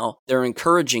gentlemen, now they're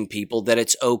encouraging people that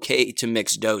it's okay to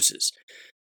mix doses.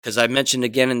 Because I mentioned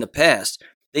again in the past,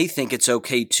 they think it's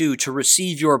okay too to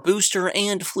receive your booster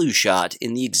and flu shot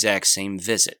in the exact same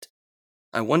visit.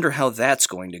 I wonder how that's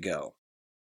going to go.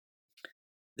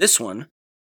 This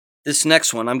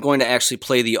next one, I'm going to actually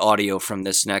play the audio from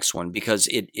this next one because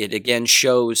it again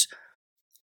shows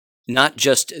not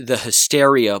just the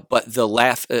hysteria, but the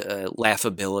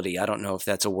laughability. I don't know if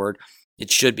that's a word.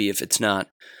 It should be if it's not.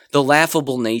 The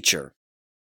laughable nature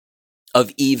of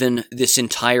even this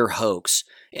entire hoax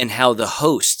and how the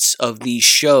hosts of these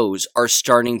shows are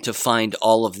starting to find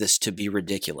all of this to be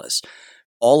ridiculous.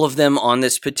 All of them on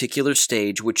this particular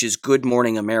stage, which is Good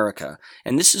Morning America.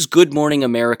 And this is Good Morning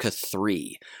America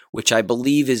 3, which I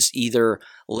believe is either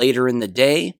later in the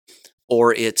day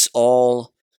or it's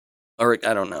all, or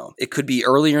I don't know. It could be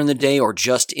earlier in the day or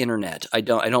just internet. I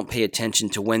don't pay attention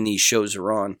to when these shows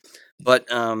are on. But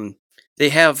they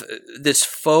have this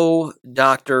faux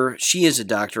doctor. She is a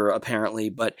doctor, apparently,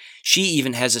 but she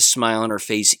even has a smile on her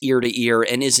face ear to ear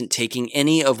and isn't taking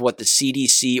any of what the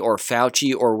CDC or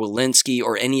Fauci or Walensky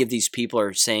or any of these people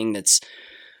are saying.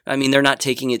 They're not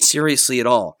taking it seriously at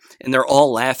all. And they're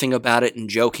all laughing about it and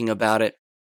joking about it.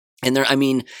 And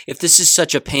if this is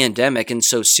such a pandemic and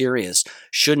so serious,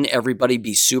 shouldn't everybody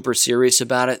be super serious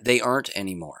about it? They aren't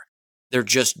anymore. They're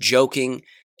just joking.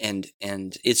 And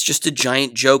it's just a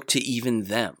giant joke to even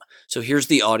them. So here's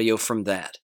the audio from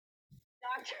that.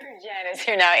 Dr. Jen is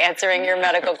here now answering your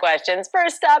medical questions.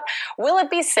 First up, will it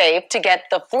be safe to get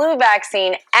the flu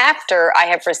vaccine after I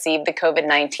have received the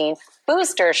COVID-19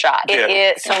 booster shot? Yeah.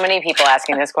 It is so many people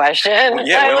asking this question.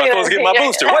 Yeah, when am I supposed to get my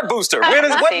booster? What booster?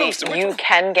 What booster? You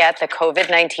can get the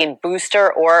COVID-19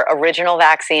 booster or original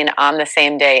vaccine on the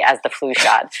same day as the flu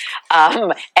shot.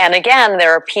 And again,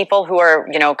 there are people who are,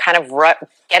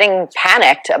 getting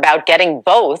panicked about getting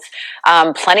both.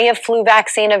 Plenty of flu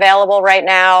vaccine available right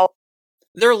now.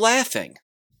 They're laughing.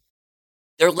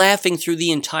 They're laughing through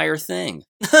the entire thing.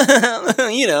 When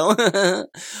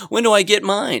do I get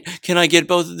mine? Can I get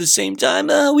both at the same time?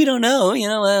 We don't know.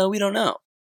 We don't know.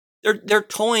 They're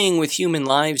toying with human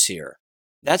lives here.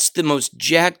 That's the most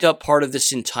jacked up part of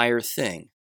this entire thing.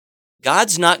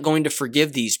 God's not going to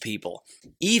forgive these people.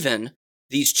 Even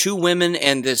these two women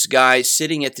and this guy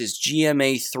sitting at this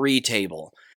GMA3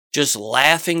 table, just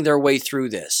laughing their way through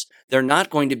this. They're not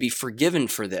going to be forgiven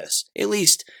for this. At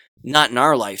least not in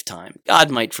our lifetime.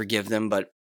 God might forgive them,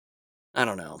 but I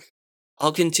don't know.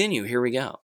 I'll continue. Here we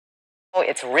go.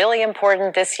 It's really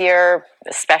important this year,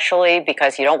 especially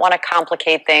because you don't want to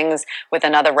complicate things with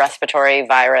another respiratory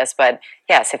virus. But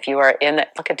yes, if you are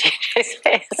look at DJ's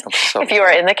face. If you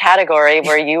are in the category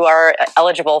where you are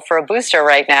eligible for a booster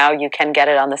right now, you can get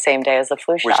it on the same day as the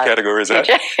flu shot. Which category is that?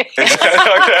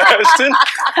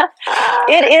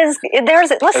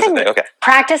 Listen,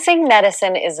 practicing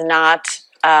medicine is not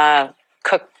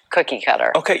cookie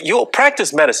cutter. Okay, you'll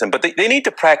practice medicine, but they need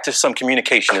to practice some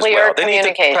communication as well. They need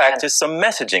to practice some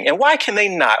messaging. And why can they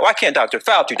not? Why can't Dr.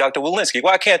 Fauci, Dr. Walensky,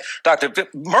 why can't Dr.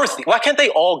 Murthy, why can't they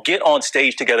all get on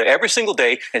stage together every single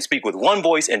day and speak with one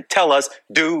voice and tell us,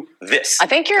 do this? I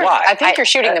think you're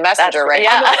shooting the messenger right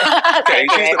now. Okay,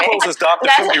 she's the closest doctor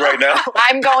to me right now.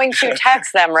 I'm going to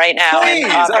text them right now and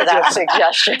offer that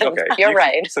suggestion. Okay, you're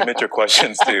right. Submit your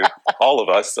questions to all of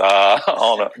us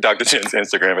on Dr. Jen's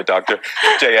Instagram at Dr.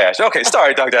 J. Ash. Okay,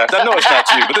 sorry, Dr. Ash. I know it's not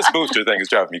you, but this booster thing is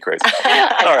driving me crazy.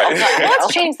 All right.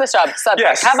 Let's change the subject.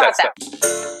 Yes, how about that?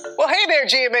 Well, hey there,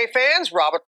 GMA fans.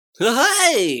 Robert.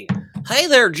 Hey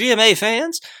there, GMA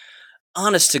fans.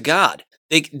 Honest to God,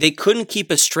 they couldn't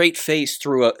keep a straight face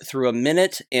through a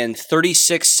minute and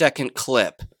 36-second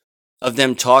clip of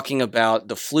them talking about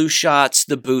the flu shots,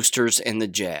 the boosters, and the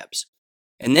jabs.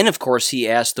 And then, of course, he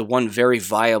asked the one very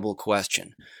viable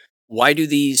question. Why do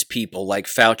these people like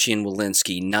Fauci and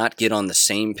Walensky not get on the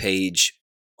same page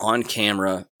on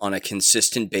camera on a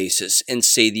consistent basis and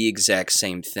say the exact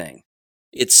same thing?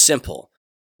 It's simple.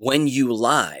 When you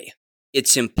lie,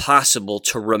 it's impossible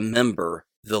to remember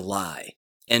the lie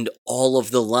and all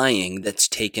of the lying that's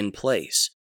taken place.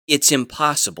 It's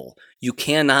impossible. You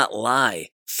cannot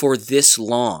lie for this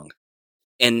long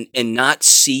and not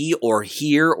see or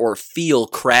hear or feel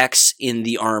cracks in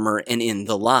the armor and in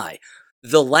the lie.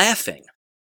 The laughing.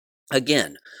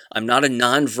 Again, I'm not a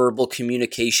nonverbal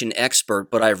communication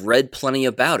expert, but I've read plenty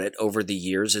about it over the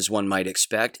years, as one might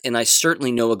expect, and I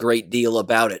certainly know a great deal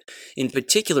about it, in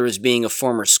particular as being a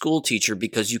former school teacher,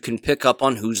 because you can pick up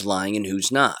on who's lying and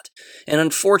who's not. And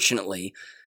unfortunately,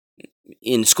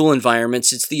 in school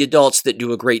environments, it's the adults that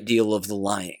do a great deal of the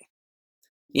lying.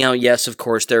 You know, yes, of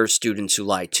course, there are students who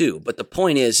lie too, but the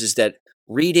point is that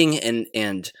reading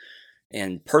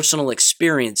and personal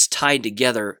experience tied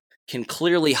together can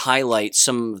clearly highlight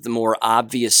some of the more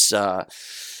obvious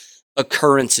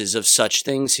occurrences of such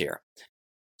things here.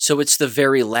 So it's the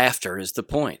very laughter is the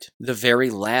point. The very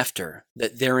laughter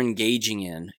that they're engaging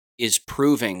in is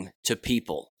proving to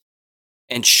people,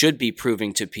 and should be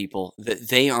proving to people, that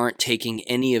they aren't taking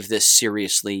any of this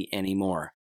seriously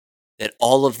anymore. That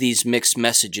all of these mixed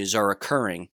messages are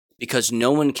occurring because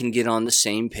no one can get on the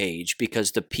same page,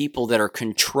 because the people that are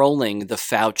controlling the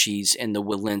Faucis and the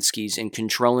Walenskys and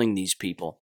controlling these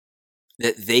people,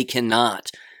 that they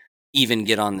cannot even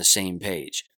get on the same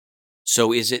page.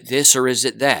 So is it this or is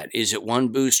it that? Is it one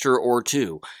booster or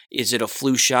two? Is it a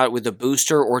flu shot with a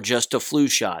booster or just a flu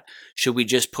shot? Should we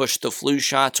just push the flu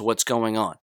shots? What's going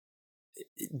on?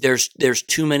 There's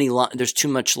too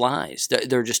much lies.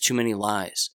 There are just too many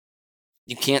lies.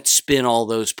 You can't spin all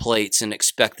those plates and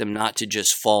expect them not to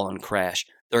just fall and crash.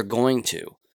 They're going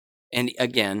to. And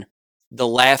again, the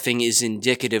laughing is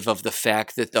indicative of the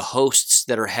fact that the hosts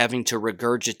that are having to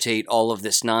regurgitate all of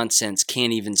this nonsense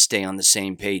can't even stay on the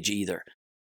same page either.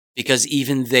 Because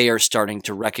even they are starting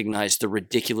to recognize the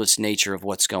ridiculous nature of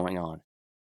what's going on.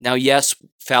 Now, yes,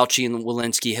 Fauci and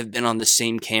Walensky have been on the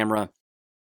same camera.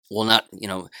 Well, not,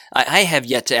 I have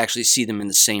yet to actually see them in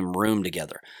the same room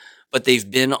together. But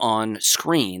they've been on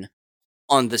screen,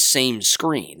 on the same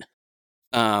screen,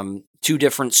 two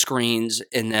different screens,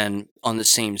 and then on the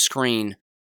same screen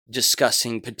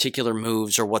discussing particular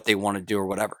moves or what they want to do or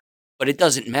whatever. But it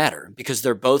doesn't matter because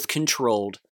they're both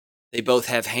controlled, they both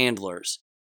have handlers,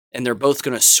 and they're both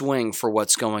going to swing for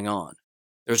what's going on.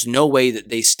 There's no way that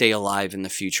they stay alive in the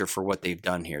future for what they've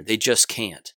done here. They just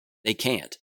can't. They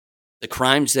can't. The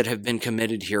crimes that have been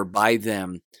committed here by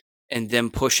them and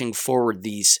them pushing forward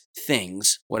these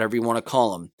things, whatever you want to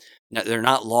call them. Now, they're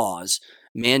not laws,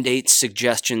 mandates,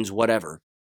 suggestions, whatever.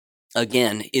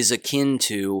 Again, is akin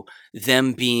to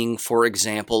them being, for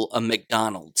example, a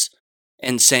McDonald's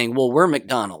and saying, well, we're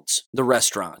McDonald's, the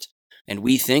restaurant, and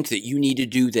we think that you need to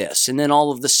do this. And then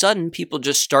all of a sudden, people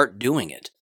just start doing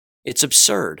it. It's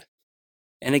absurd.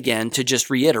 And again, to just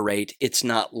reiterate, it's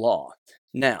not law.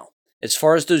 Now, as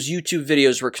far as those YouTube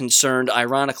videos were concerned,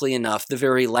 ironically enough, the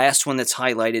very last one that's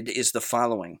highlighted is the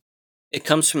following. It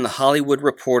comes from the Hollywood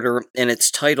Reporter, and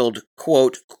it's titled,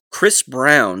 quote, Chris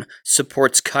Brown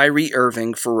supports Kyrie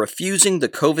Irving for refusing the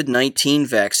COVID-19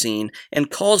 vaccine and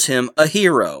calls him a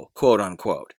hero, quote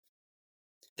unquote.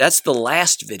 That's the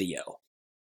last video.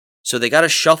 So they got to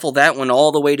shuffle that one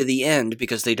all the way to the end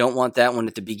because they don't want that one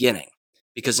at the beginning.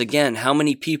 Because again, how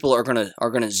many people are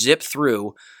gonna zip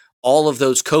through all of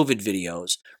those COVID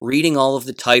videos, reading all of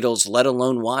the titles, let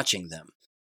alone watching them?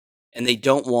 And they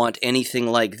don't want anything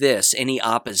like this, any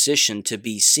opposition to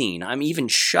be seen. I'm even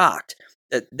shocked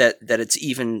that it's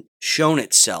even shown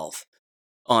itself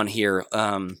on here,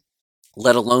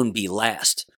 let alone be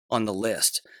last on the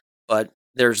list. But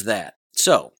there's that.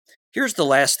 So here's the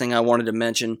last thing I wanted to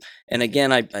mention. And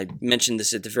again, I mentioned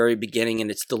this at the very beginning,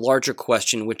 and it's the larger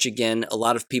question, which again, a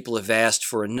lot of people have asked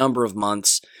for a number of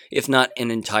months, if not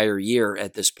an entire year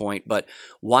at this point. But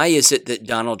why is it that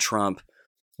Donald Trump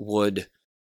would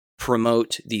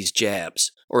promote these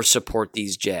jabs or support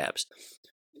these jabs?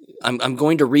 I'm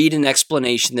going to read an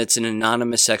explanation that's an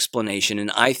anonymous explanation,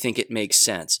 and I think it makes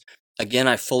sense. Again,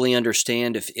 I fully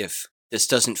understand if this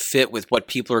doesn't fit with what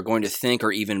people are going to think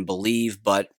or even believe,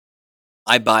 but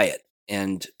I buy it.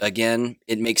 And again,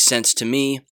 it makes sense to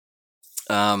me.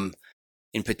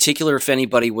 In particular, if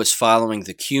anybody was following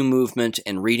the Q movement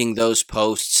and reading those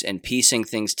posts and piecing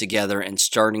things together and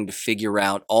starting to figure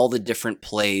out all the different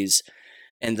plays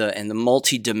and the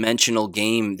multi-dimensional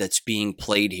game that's being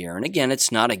played here. And again,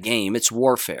 it's not a game, it's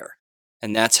warfare.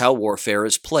 And that's how warfare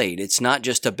is played. It's not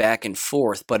just a back and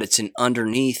forth, but it's an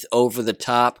underneath, over the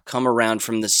top, come around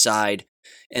from the side,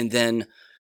 and then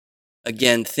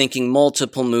again, thinking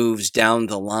multiple moves down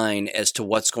the line as to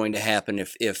what's going to happen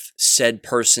if said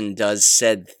person does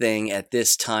said thing at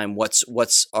this time.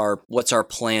 What's our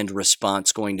planned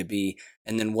response going to be,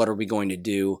 and then what are we going to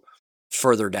do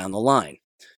further down the line?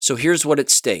 So here's what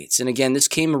it states. And again, this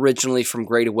came originally from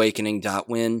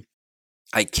GreatAwakening.win.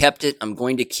 I kept it. I'm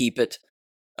going to keep it.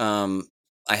 I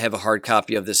have a hard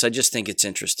copy of this. I just think it's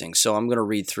interesting. So I'm going to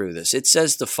read through this. It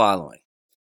says the following,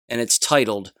 and it's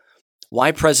titled,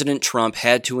 Why President Trump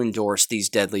Had to Endorse These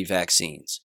Deadly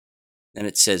Vaccines. And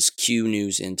it says Q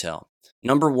News Intel.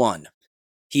 Number 1,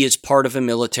 he is part of a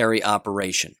military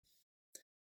operation.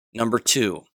 Number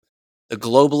 2, the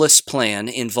globalist plan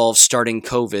involves starting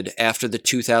COVID after the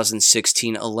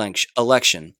 2016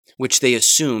 election, which they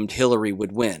assumed Hillary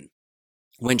would win.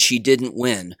 When she didn't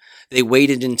win, they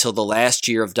waited until the last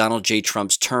year of Donald J.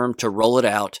 Trump's term to roll it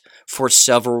out for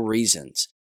several reasons.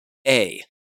 A,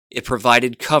 it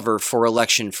provided cover for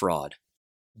election fraud.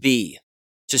 B,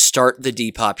 to start the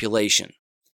depopulation.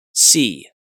 C,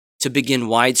 to begin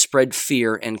widespread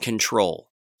fear and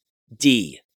control.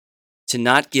 D, to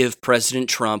not give President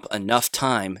Trump enough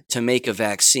time to make a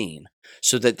vaccine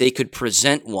so that they could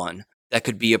present one that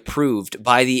could be approved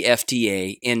by the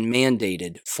FDA and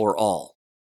mandated for all.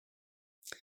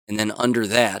 And then under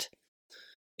that,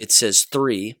 it says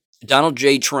 3, Donald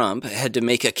J. Trump had to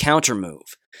make a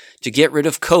countermove to get rid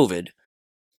of COVID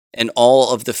and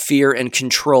all of the fear and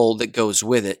control that goes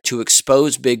with it, to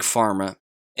expose Big Pharma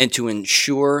and to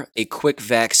ensure a quick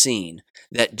vaccine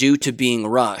that, due to being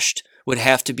rushed, would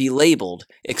have to be labeled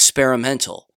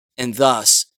experimental and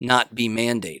thus not be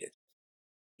mandated.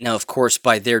 Now, of course,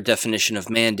 by their definition of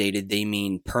mandated, they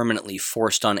mean permanently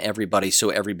forced on everybody,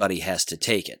 so everybody has to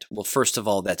take it. Well, first of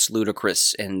all, that's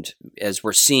ludicrous, and as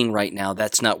we're seeing right now,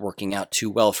 that's not working out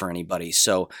too well for anybody.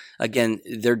 So, again,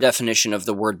 their definition of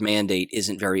the word mandate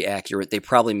isn't very accurate. They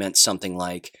probably meant something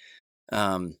like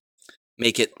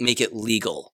make it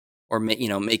legal, or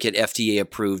make it FDA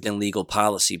approved and legal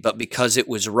policy. But because it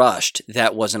was rushed,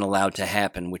 that wasn't allowed to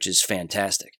happen, which is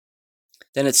fantastic.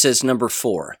 Then it says number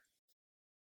 4.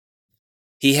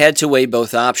 He had to weigh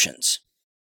both options.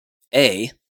 A,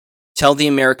 tell the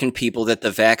American people that the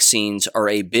vaccines are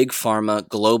a big pharma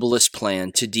globalist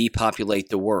plan to depopulate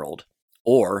the world.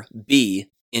 Or B,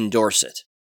 endorse it.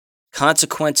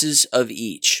 Consequences of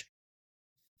each.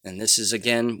 And this is,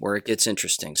 again, where it gets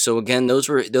interesting. So again, those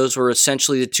were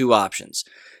essentially the two options.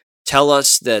 Tell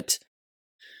us that,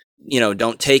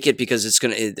 don't take it because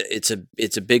it's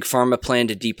a big pharma plan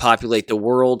to depopulate the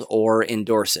world, or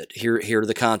endorse it. Here are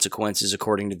the consequences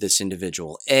according to this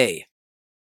individual. A,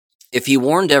 if he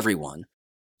warned everyone,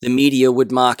 the media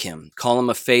would mock him, call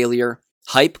him a failure,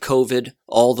 hype COVID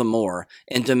all the more,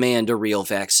 and demand a real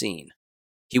vaccine.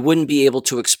 He wouldn't be able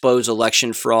to expose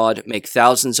election fraud, make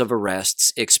thousands of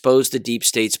arrests, expose the deep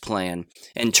state's plan,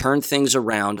 and turn things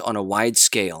around on a wide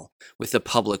scale with the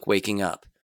public waking up.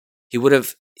 He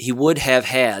would have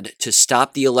had to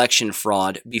stop the election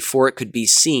fraud before it could be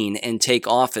seen and take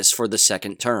office for the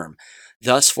second term,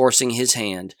 thus forcing his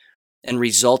hand and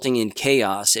resulting in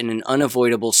chaos and an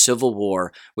unavoidable civil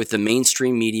war, with the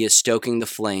mainstream media stoking the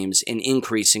flames and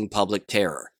increasing public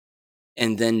terror.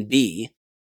 And then B,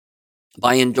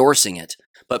 by endorsing it,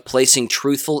 but placing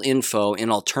truthful info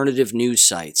in alternative news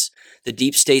sites, the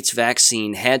deep state's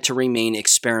vaccine had to remain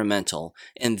experimental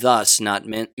and thus not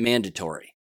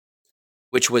mandatory.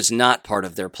 which was not part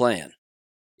of their plan.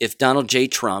 If Donald J.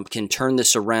 Trump can turn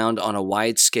this around on a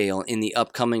wide scale in the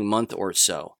upcoming month or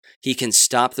so, he can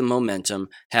stop the momentum,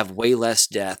 have way less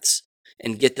deaths,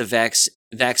 and get the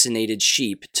vaccinated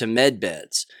sheep to med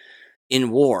beds.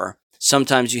 In war,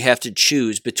 sometimes you have to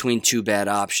choose between two bad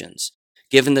options.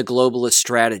 Given the globalist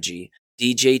strategy,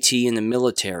 DJT and the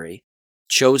military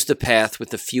chose the path with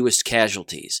the fewest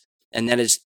casualties, and that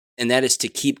is to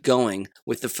keep going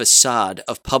with the facade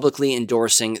of publicly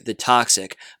endorsing the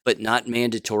toxic but not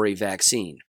mandatory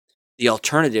vaccine. The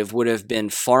alternative would have been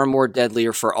far more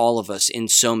deadlier for all of us in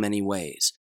so many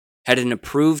ways. Had an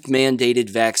approved mandated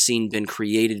vaccine been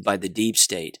created by the deep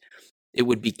state, it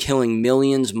would be killing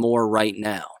millions more right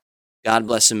now. God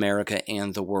bless America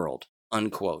and the world."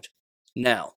 Unquote.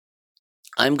 Now,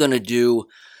 I'm going to do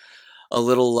a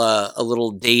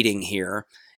little dating here,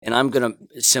 and I'm going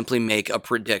to simply make a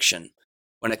prediction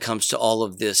when it comes to all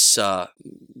of this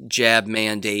jab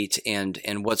mandate and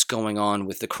what's going on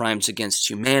with the crimes against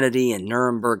humanity and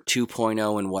Nuremberg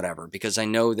 2.0 and whatever, because I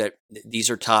know that these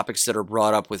are topics that are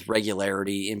brought up with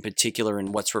regularity, in particular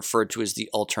in what's referred to as the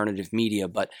alternative media,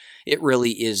 but it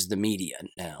really is the media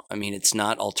now. I mean, it's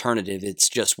not alternative, it's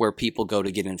just where people go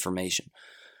to get information,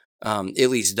 at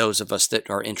least those of us that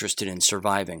are interested in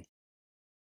surviving.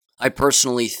 I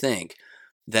personally think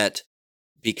that,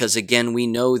 because again, we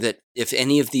know that if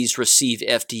any of these receive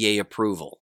FDA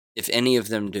approval, if any of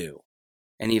them do,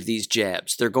 any of these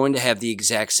jabs, they're going to have the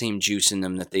exact same juice in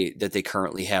them that they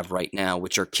currently have right now,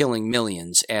 which are killing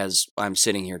millions as I'm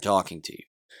sitting here talking to you.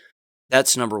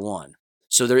 That's number one.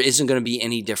 So there isn't going to be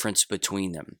any difference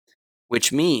between them,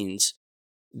 which means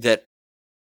that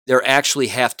there actually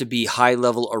have to be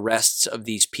high-level arrests of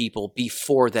these people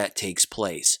before that takes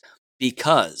place.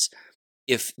 Because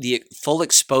if the full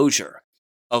exposure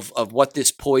of what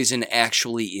this poison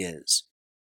actually is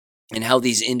and how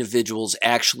these individuals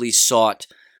actually sought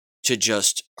to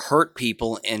just hurt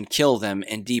people and kill them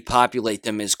and depopulate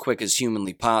them as quick as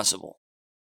humanly possible,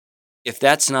 if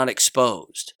that's not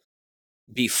exposed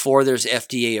before there's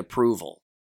FDA approval,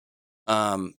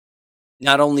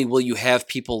 not only will you have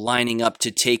people lining up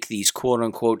to take these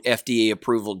quote-unquote FDA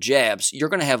approval jabs, you're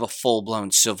going to have a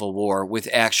full-blown civil war with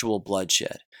actual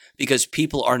bloodshed, because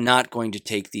people are not going to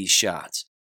take these shots.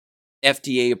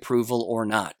 FDA approval or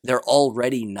not. They're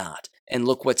already not. And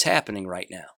look what's happening right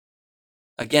now.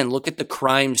 Again, look at the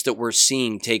crimes that we're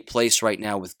seeing take place right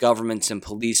now with governments and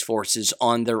police forces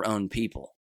on their own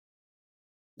people.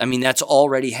 I mean, that's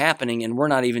already happening, and we're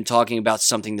not even talking about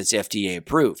something that's FDA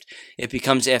approved. It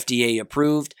becomes FDA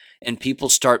approved, and people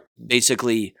start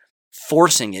basically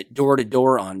forcing it door to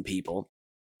door on people,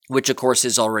 which of course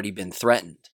has already been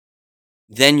threatened.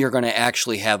 Then you're going to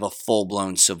actually have a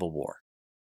full-blown civil war.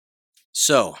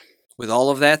 So, with all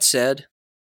of that said,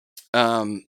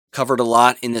 covered a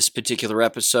lot in this particular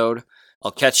episode.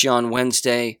 I'll catch you on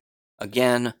Wednesday.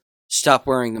 Again, stop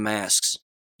wearing the masks.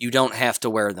 You don't have to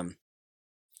wear them.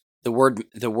 The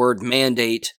word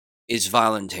mandate is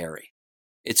voluntary.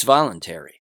 It's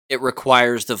voluntary. It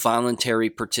requires the voluntary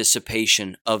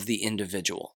participation of the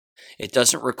individual. It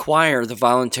doesn't require the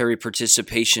voluntary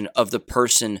participation of the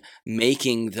person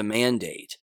making the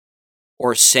mandate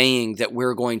or saying that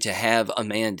we're going to have a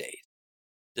mandate.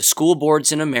 The school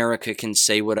boards in America can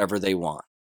say whatever they want.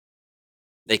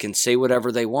 They can say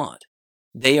whatever they want.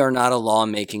 They are not a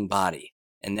law-making body,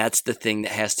 and that's the thing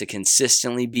that has to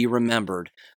consistently be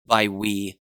remembered by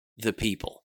we, the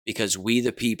people, because we,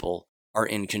 the people, are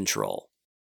in control.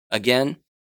 Again,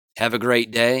 have a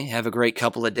great day, have a great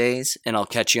couple of days, and I'll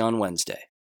catch you on Wednesday.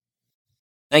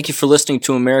 Thank you for listening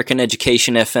to American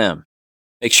Education FM.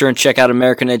 Make sure and check out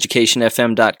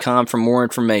AmericanEducationFM.com for more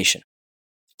information.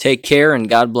 Take care and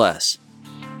God bless.